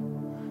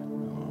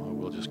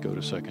 We'll just go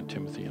to 2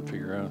 Timothy and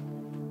figure out.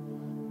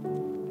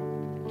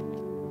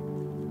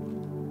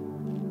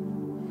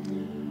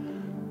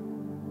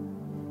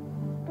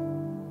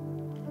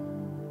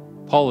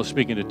 Paul is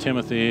speaking to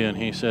Timothy, and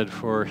he said,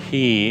 for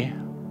he,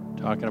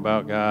 talking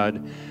about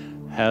God,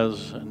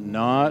 has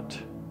not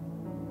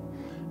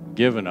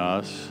given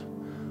us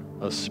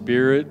a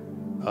spirit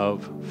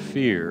of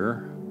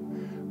fear,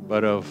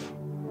 but of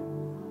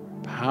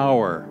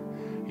power.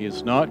 He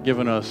has not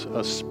given us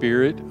a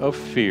spirit of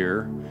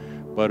fear,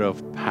 but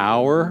of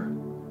power,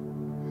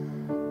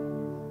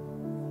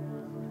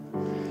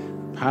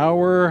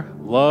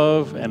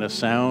 love, and a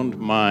sound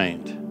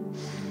mind.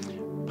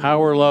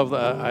 Power, love,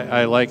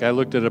 I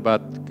looked at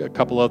about a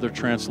couple other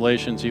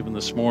translations even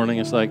this morning.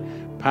 It's like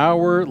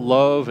power,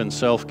 love, and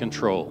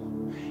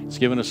self-control. It's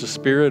given us a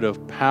spirit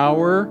of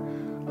power,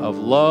 of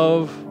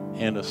love,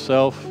 and a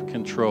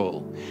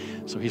self-control.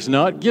 So he's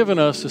not given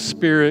us a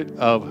spirit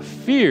of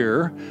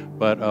fear,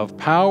 but of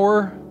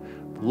power,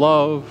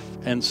 love,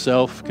 and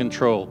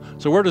self-control.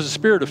 So where does the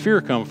spirit of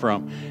fear come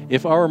from?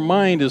 If our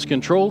mind is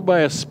controlled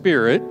by a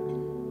spirit,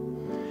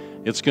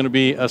 it's going to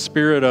be a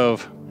spirit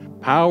of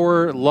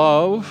power,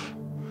 love,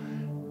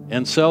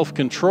 and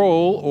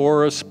self-control,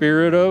 or a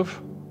spirit of,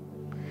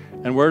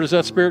 and where does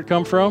that spirit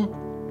come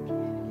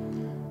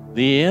from?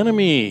 The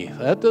enemy.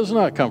 That does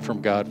not come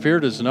from God.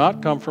 Fear does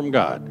not come from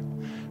God.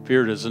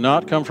 Fear does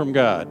not come from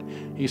God.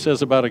 He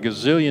says about a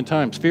gazillion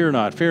times, fear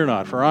not,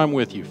 for I'm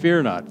with you.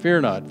 Fear not,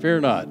 fear not,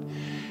 fear not.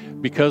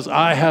 Because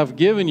I have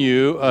given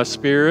you a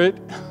spirit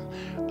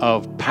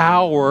of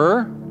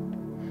power,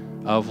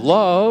 of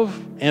love,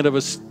 and of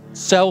a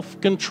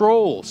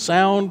self-control,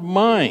 sound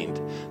mind,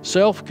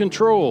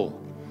 self-control.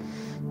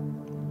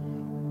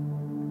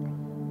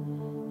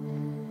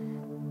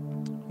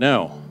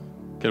 Now,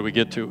 can we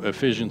get to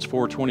Ephesians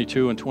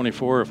 4:22 and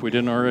 24 if we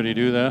didn't already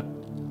do that?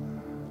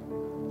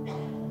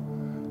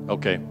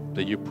 Okay,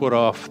 that you put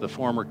off the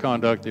former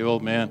conduct, the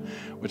old man,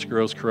 which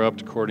grows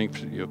corrupt according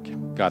to, you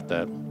got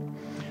that.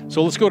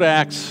 So let's go to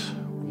Acts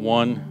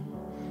 1,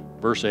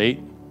 verse 8.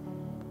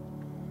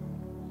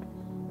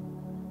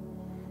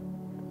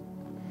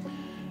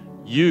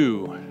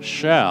 You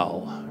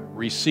shall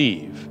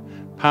receive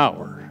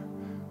power.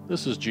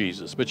 This is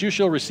Jesus. But you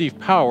shall receive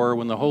power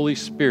when the Holy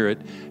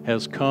Spirit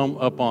has come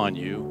upon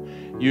you.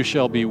 You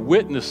shall be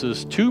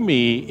witnesses to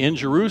me in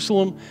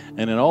Jerusalem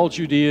and in all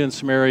Judea and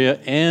Samaria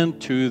and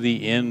to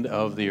the end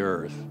of the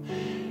earth.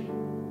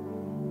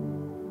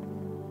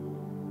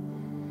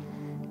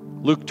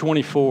 Luke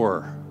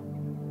 24,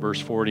 verse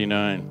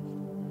 49.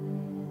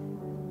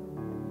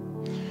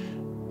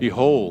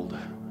 Behold,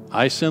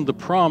 I send the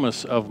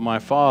promise of my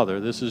Father,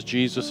 this is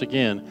Jesus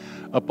again,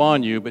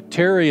 upon you, but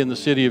tarry in the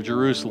city of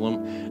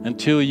Jerusalem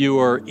until you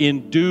are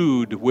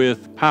endued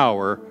with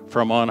power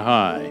from on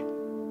high.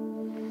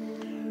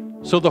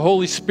 So the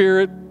Holy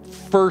Spirit,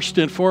 first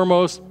and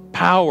foremost,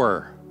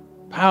 power.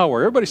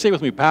 Power. Everybody say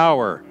with me,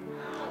 power.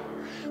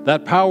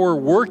 That power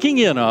working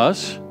in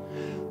us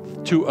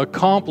to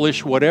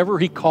accomplish whatever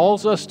He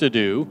calls us to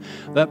do.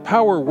 That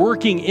power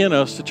working in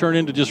us to turn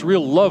into just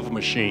real love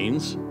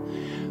machines.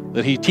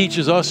 That He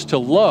teaches us to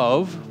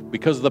love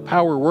because of the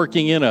power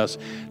working in us,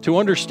 to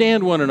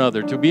understand one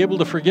another, to be able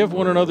to forgive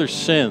one another's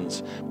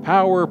sins.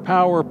 Power,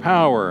 power,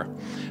 power.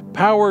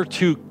 Power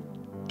to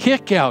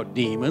kick out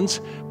demons,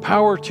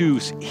 power to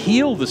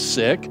heal the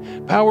sick,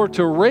 power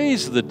to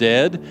raise the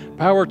dead,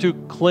 power to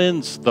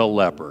cleanse the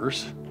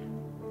lepers.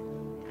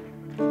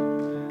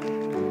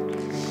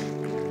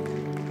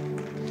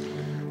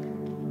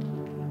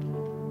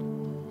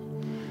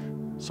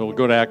 So we'll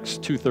go to Acts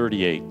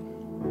 2:38.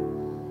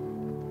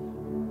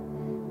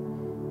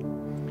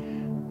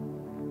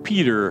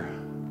 Peter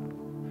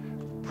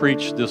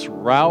preached this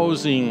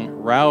rousing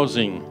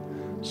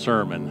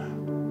sermon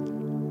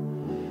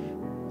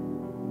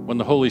when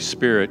the Holy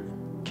Spirit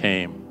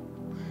came.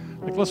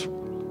 Like,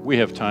 we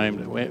have time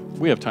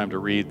to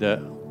read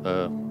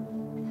the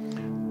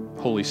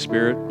Holy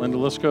Spirit. Linda,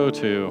 let's go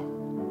to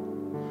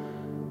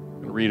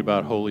and read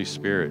about Holy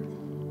Spirit.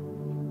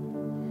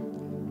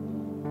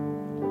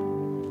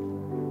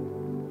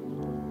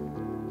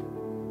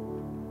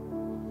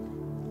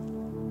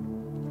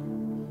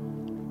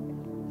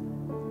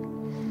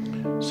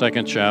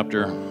 Second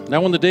chapter.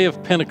 Now when the day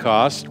of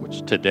Pentecost,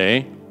 which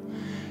today,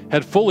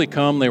 had fully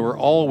come, they were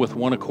all with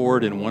one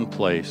accord in one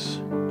place.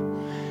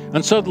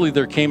 And suddenly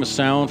there came a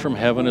sound from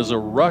heaven as a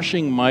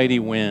rushing mighty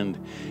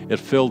wind. It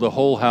filled the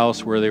whole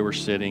house where they were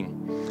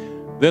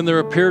sitting. Then there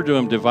appeared to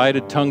them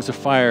divided tongues of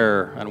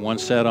fire, and one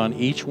sat on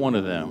each one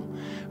of them.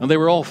 And they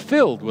were all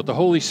filled with the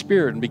Holy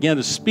Spirit and began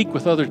to speak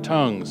with other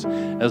tongues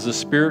as the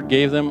Spirit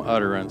gave them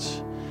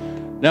utterance.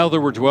 Now there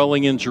were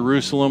dwelling in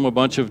Jerusalem a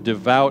bunch of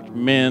devout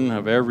men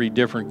of every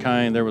different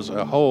kind. There was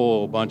a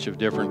whole bunch of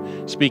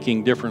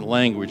speaking different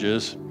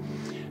languages.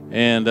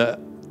 And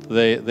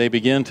they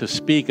began to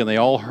speak, and they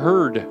all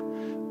heard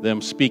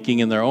them speaking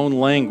in their own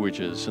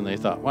languages. And they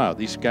thought, wow,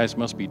 these guys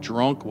must be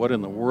drunk. What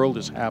in the world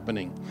is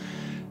happening?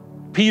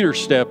 Peter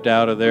stepped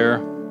out of there,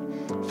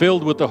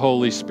 filled with the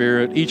Holy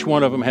Spirit. Each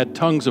one of them had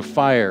tongues of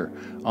fire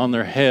on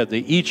their head.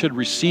 They each had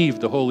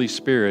received the Holy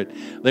Spirit.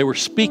 They were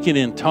speaking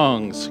in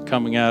tongues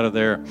coming out of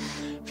there,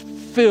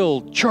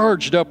 filled,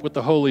 charged up with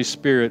the Holy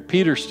Spirit.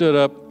 Peter stood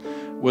up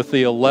with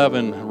the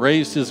 11,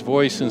 raised his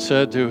voice and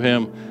said to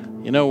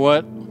him, you know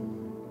what?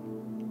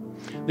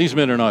 These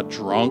men are not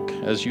drunk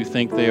as you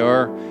think they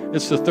are.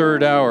 It's the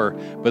third hour,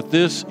 but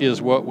this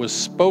is what was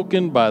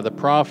spoken by the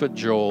prophet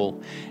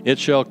Joel. It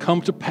shall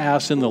come to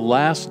pass in the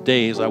last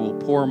days I will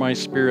pour my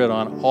Spirit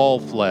on all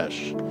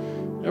flesh.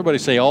 Everybody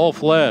say all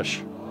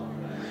flesh.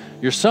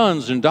 Your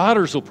sons and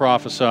daughters will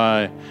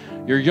prophesy.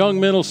 Your young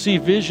men will see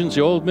visions.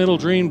 The old men will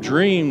dream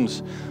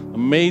dreams. The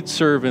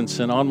maidservants,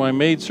 and on my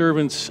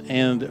maidservants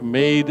and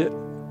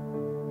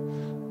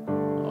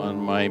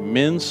my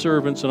men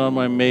servants and on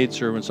my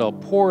maidservants I'll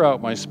pour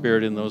out my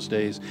Spirit in those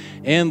days,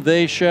 and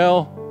they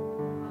shall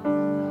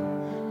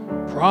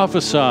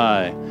prophesy.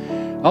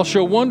 I'll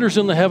show wonders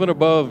in the heaven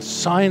above,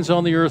 signs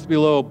on the earth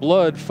below,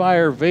 blood,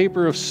 fire,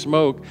 vapor of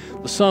smoke.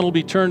 The sun will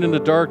be turned into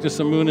darkness,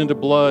 the moon into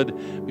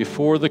blood,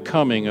 before the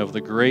coming of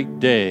the great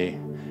day,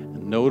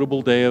 and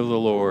notable day of the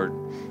Lord.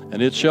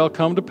 And it shall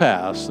come to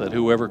pass that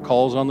whoever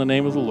calls on the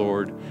name of the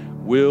Lord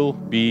will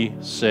be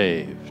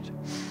saved.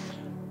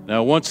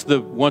 Now, once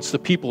the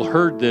people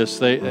heard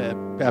this,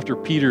 after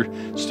Peter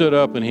stood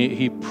up and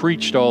he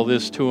preached all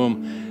this to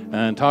them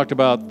and talked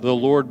about the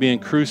Lord being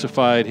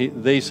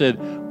crucified, they said,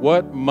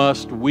 what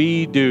must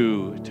we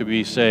do to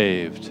be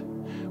saved?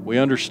 We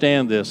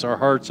understand this. Our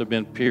hearts have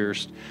been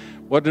pierced.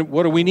 What do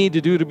we need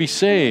to do to be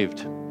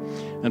saved?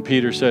 And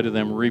Peter said to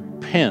them,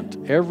 repent,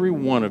 every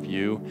one of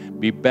you,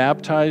 be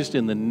baptized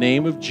in the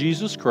name of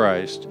Jesus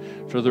Christ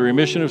for the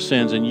remission of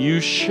sins, and you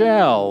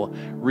shall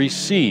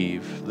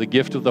receive the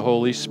gift of the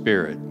Holy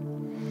Spirit.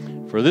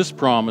 For this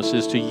promise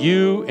is to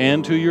you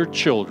and to your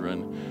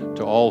children,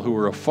 to all who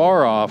are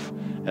afar off,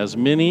 as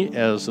many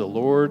as the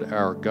Lord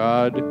our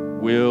God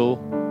will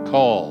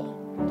call.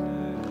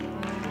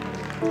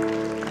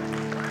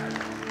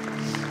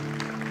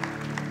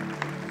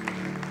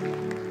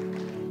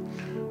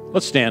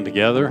 Let's stand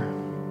together.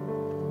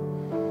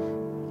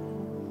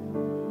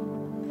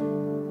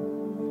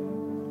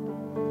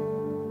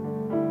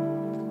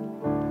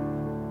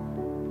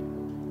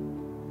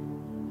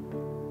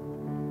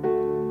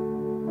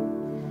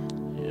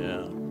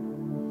 Yeah.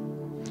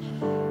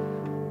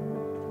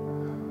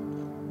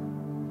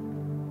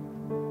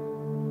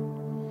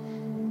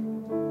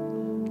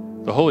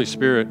 The Holy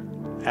Spirit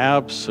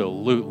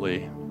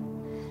absolutely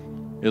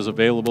is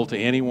available to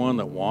anyone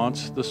that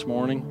wants this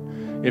morning.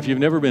 If you've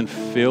never been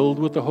filled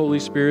with the Holy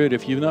Spirit,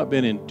 if you've not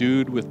been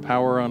endued with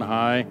power on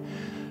high,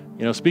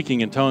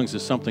 speaking in tongues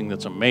is something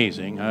that's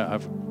amazing.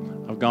 I've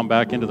gone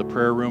back into the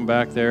prayer room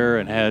back there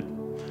and had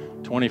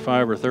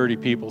 25 or 30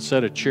 people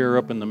set a chair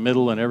up in the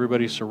middle and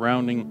everybody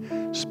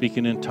surrounding,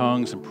 speaking in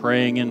tongues and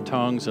praying in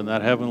tongues in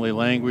that heavenly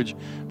language.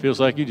 Feels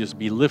like you just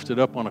be lifted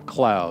up on a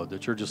cloud,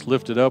 that you're just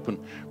lifted up and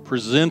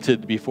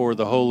presented before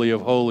the Holy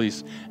of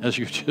Holies as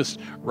you just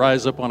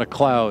rise up on a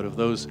cloud of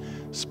those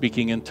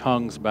speaking in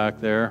tongues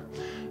back there.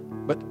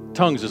 But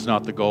tongues is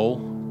not the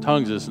goal.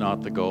 Tongues is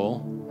not the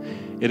goal.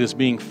 It is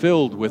being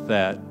filled with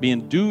that,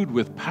 being endued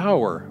with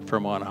power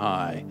from on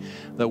high,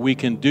 that we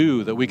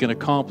can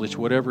accomplish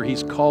whatever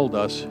He's called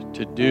us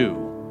to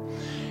do.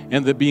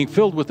 And that being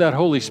filled with that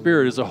Holy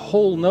Spirit is a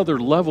whole nother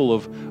level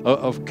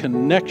of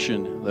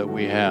connection that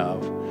we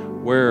have,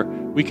 where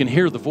we can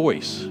hear the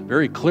voice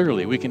very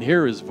clearly. We can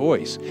hear His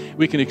voice.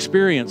 We can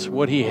experience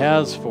what He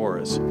has for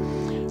us.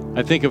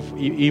 I think of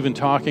even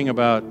talking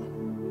about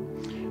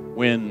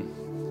when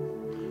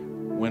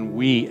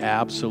we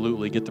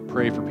absolutely get to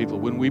pray for people,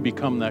 when we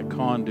become that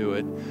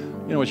conduit.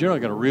 You're not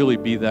going to really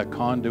be that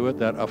conduit,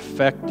 that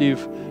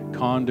effective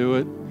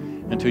conduit,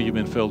 until you've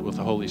been filled with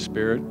the Holy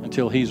Spirit,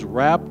 until He's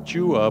wrapped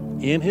you up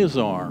in His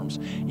arms,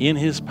 in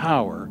His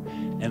power,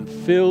 and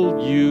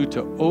fill you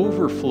to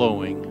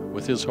overflowing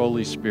with His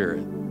Holy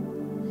Spirit.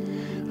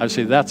 I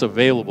say that's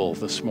available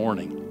this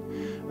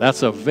morning.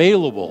 That's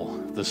available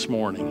this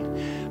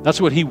morning.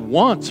 That's what He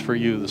wants for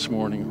you this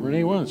morning.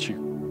 Renee, why don't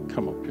you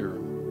come up here?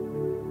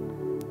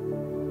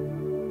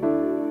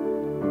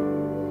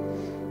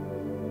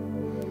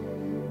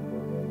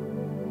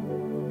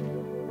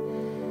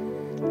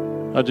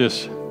 I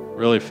just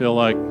really feel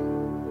like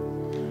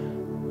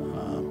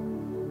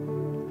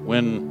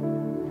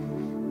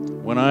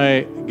when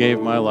I gave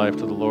my life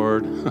to the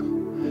Lord, I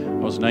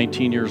was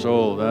 19 years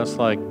old. That's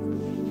like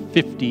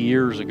 50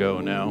 years ago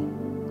now.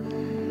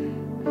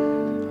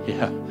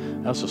 Yeah,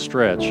 that's a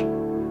stretch.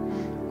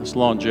 That's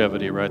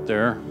longevity right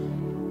there.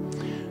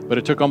 But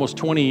it took almost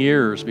 20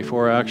 years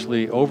before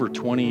over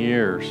 20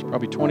 years,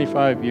 probably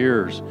 25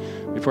 years,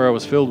 before I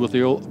was filled with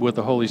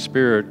the Holy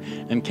Spirit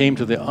and came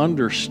to the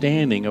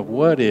understanding of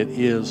what it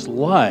is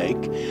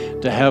like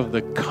to have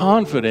the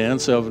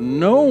confidence of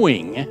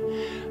knowing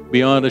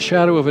beyond a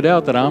shadow of a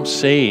doubt that I'm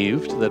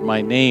saved, that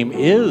my name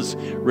is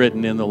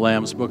written in the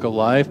Lamb's Book of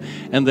Life,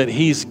 and that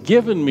He's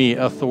given me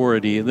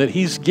authority, and that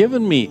He's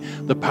given me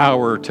the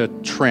power to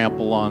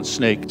trample on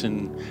snakes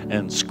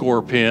and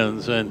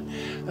scorpions and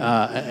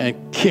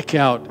kick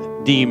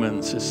out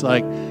demons. It's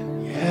like,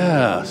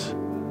 yes.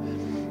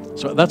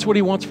 So that's what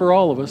He wants for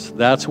all of us.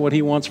 That's what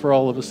He wants for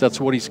all of us. That's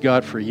what He's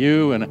got for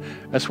you. And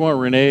I just want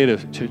Renee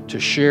to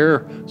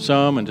share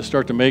some and to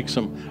start to make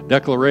some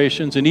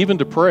declarations and even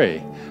to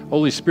pray.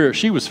 Holy Spirit,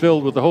 she was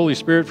filled with the Holy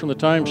Spirit from the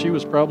time she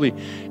was probably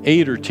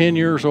 8 or 10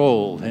 years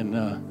old. And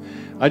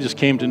I just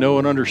came to know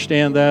and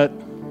understand that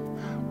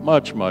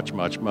much, much,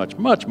 much, much,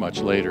 much, much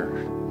later.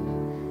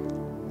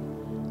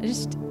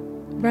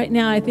 Right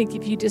now, I think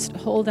if you just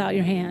hold out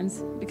your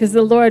hands, because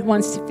the Lord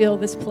wants to fill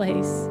this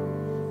place.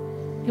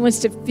 He wants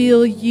to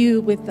fill you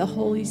with the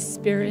Holy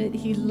Spirit.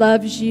 He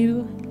loves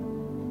you.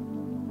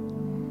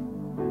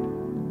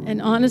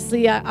 And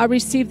honestly, I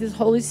received this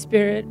Holy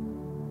Spirit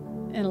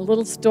in a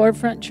little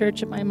storefront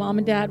church that my mom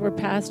and dad were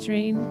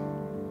pastoring.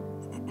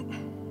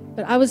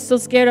 But I was so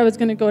scared I was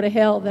going to go to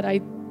hell that I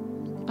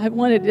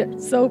wanted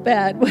it so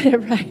bad,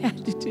 whatever I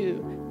had to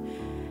do.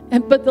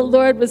 But the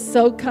Lord was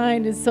so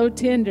kind and so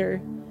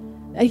tender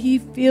that He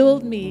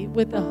filled me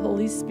with the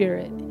Holy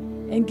Spirit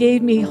and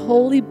gave me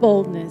holy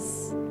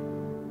boldness.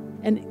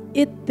 And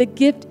the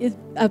gift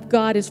of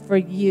God is for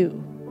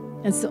you.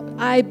 And so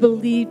I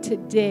believe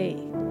today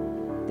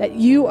that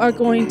you are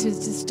going to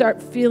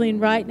start feeling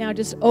right now.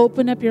 Just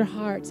open up your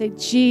heart. Say,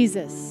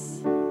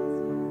 Jesus,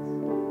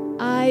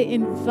 I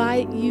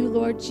invite you,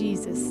 Lord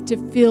Jesus, to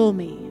fill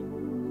me.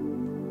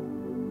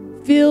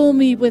 Fill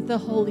me with the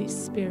Holy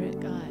Spirit,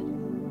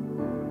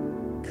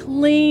 God.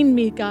 Clean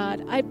me,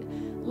 God.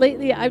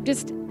 Lately, I've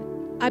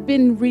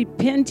been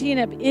repenting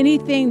of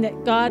anything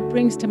that God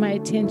brings to my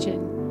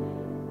attention.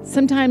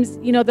 Sometimes,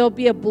 there'll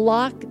be a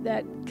block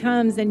that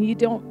comes and you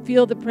don't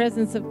feel the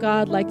presence of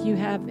God like you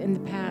have in the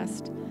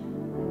past.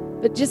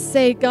 But just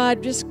say,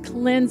 God, just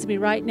cleanse me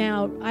right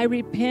now. I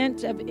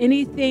repent of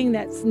anything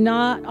that's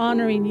not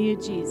honoring you,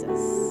 Jesus.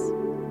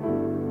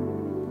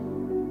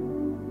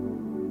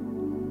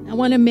 I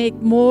want to make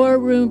more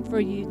room for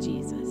you,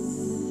 Jesus.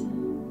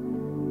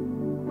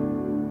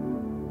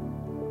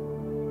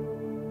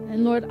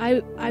 And Lord,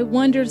 I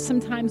wonder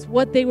sometimes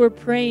what they were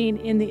praying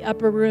in the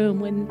upper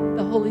room when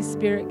the Holy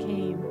Spirit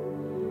came.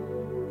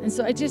 And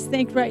so I just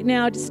think right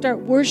now, just start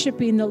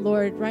worshiping the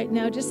Lord right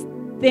now. Just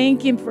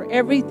thank Him for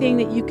everything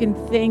that you can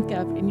think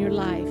of in your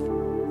life.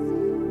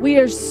 We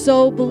are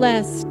so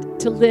blessed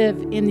to live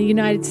in the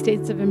United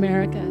States of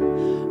America.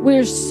 We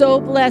are so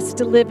blessed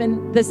to live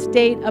in the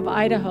state of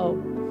Idaho.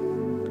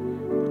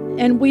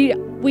 And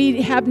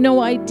we have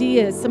no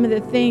idea some of the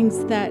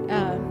things that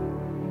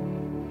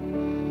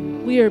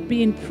we are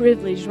being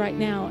privileged right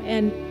now.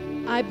 And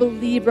I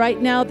believe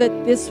right now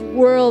that this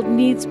world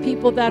needs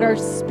people that are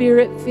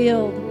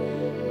Spirit-filled.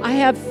 I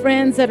have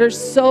friends that are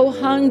so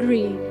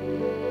hungry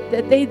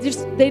that they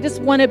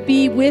just want to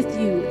be with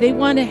you. They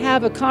want to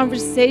have a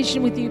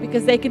conversation with you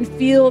because they can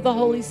feel the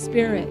Holy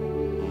Spirit.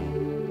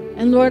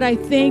 And Lord, I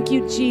thank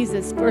you,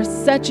 Jesus, for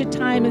such a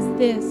time as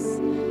this.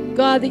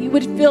 God, that you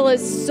would fill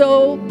us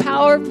so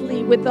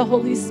powerfully with the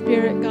Holy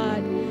Spirit,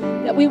 God,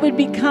 that we would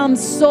become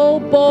so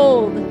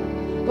bold,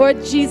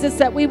 Lord Jesus,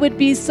 that we would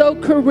be so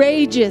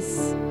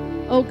courageous,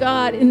 oh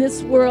God, in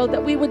this world,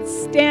 that we would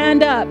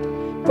stand up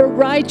for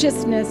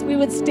righteousness. We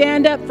would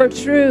stand up for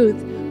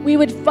truth. We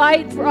would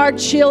fight for our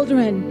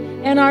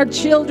children and our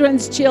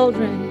children's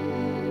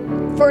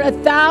children for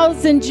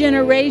 1,000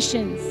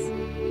 generations.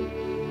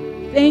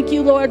 Thank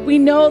you, Lord. We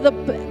know the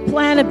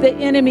plan of the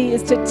enemy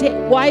is to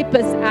wipe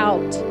us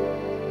out.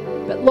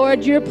 But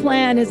Lord, your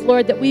plan is,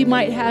 Lord, that we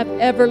might have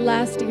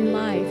everlasting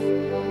life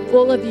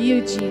full of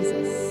you,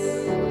 Jesus.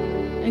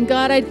 And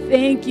God, I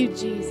thank you,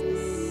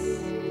 Jesus,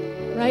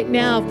 right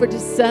now for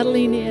just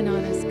settling in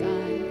on us, God.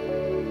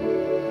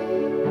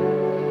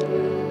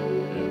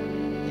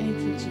 Thank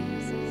you,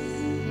 Jesus.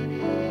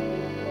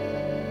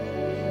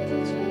 Thank you,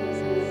 Jesus.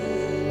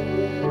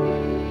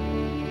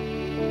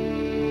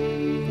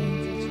 Thank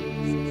you,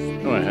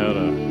 Jesus. I had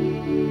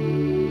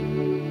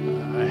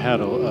had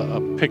a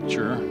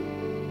picture,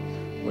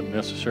 wouldn't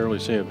necessarily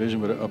say a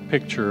vision, but a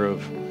picture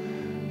of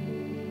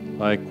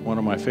like one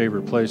of my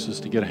favorite places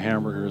to get a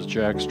hamburger is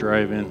Jack's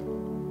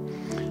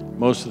Drive-In.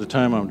 Most of the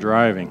time I'm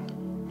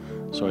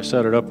driving, so I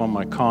set it up on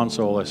my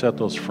console. I set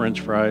those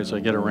French fries. I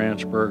get a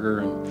ranch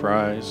burger and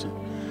fries.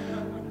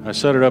 I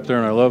set it up there,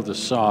 and I love the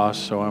sauce.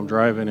 So I'm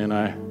driving,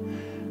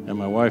 and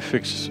my wife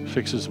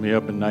fixes me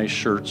up in nice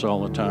shirts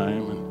all the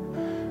time.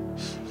 And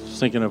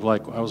thinking of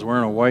like I was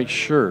wearing a white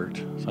shirt.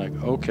 It's like,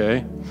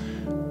 okay,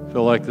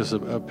 feel like this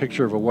is a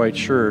picture of a white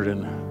shirt,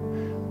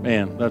 and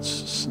man,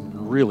 that's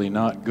really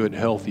not good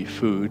healthy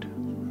food.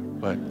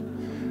 But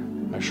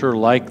I sure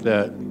like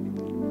that.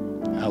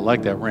 I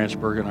like that ranch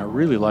burger, and I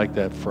really like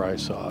that fry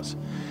sauce.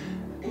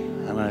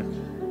 And I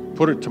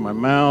put it to my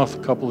mouth a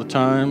couple of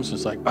times.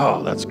 It's like,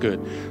 oh, that's good.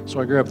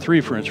 So I grab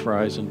 3 French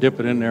fries and dip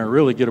it in there,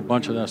 really get a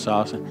bunch of that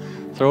sauce,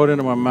 and throw it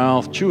into my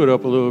mouth, chew it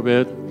up a little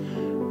bit.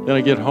 Then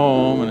I get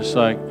home, and it's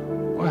like,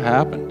 what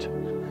happened?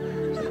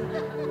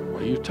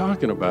 What are you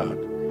talking about?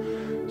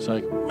 It's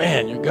like,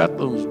 man, you got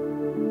those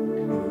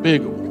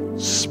big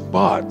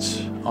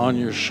spots on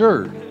your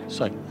shirt.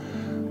 It's like,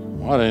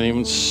 well, I didn't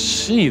even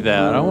see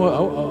that. I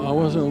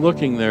wasn't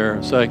looking there.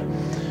 It's like,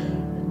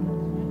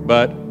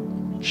 but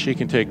she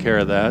can take care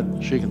of that.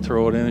 She can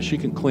throw it in and she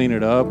can clean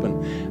it up,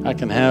 and I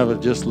can have it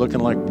just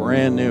looking like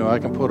brand new. I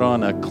can put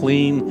on a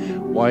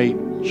clean white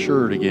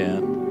shirt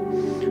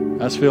again.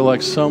 I just feel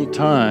like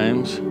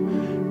sometimes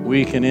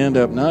we can end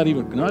up not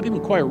even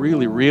quite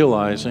really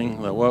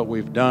realizing that what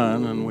we've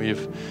done, and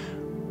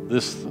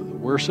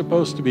we're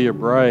supposed to be a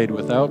bride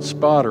without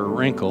spot or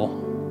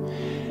wrinkle.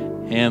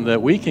 And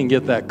that we can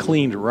get that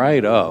cleaned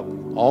right up.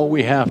 All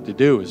we have to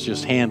do is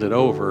just hand it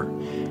over,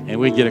 and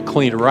we get it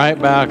cleaned right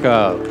back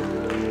up.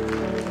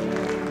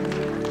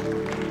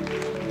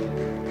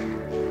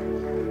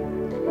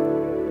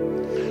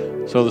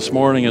 So this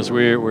morning, as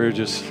we're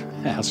just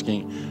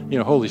asking,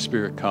 Holy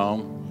Spirit,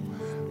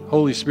 come.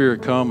 Holy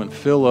Spirit, come and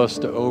fill us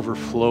to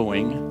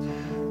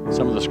overflowing.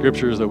 Some of the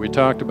scriptures that we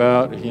talked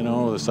about,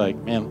 it's like,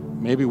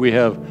 man, maybe we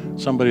have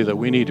somebody that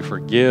we need to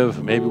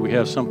forgive. Maybe we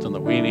have something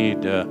that we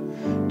need to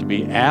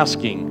be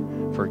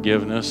asking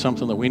forgiveness,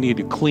 something that we need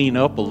to clean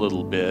up a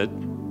little bit.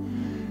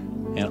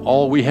 And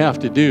all we have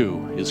to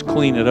do is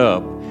clean it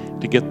up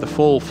to get the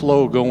full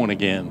flow going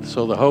again,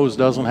 so the hose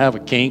doesn't have a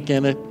kink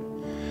in it.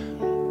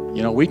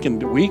 We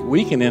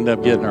can end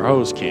up getting our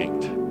hose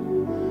kinked.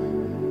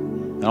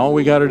 And all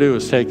we got to do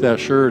is take that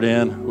shirt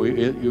in,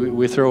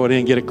 we throw it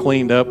in, get it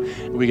cleaned up,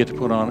 and we get to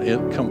put on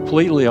it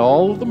completely.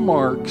 All of the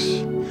marks,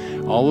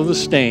 all of the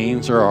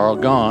stains are all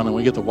gone, and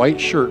we get the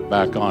white shirt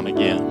back on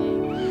again.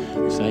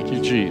 Thank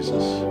you,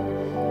 Jesus.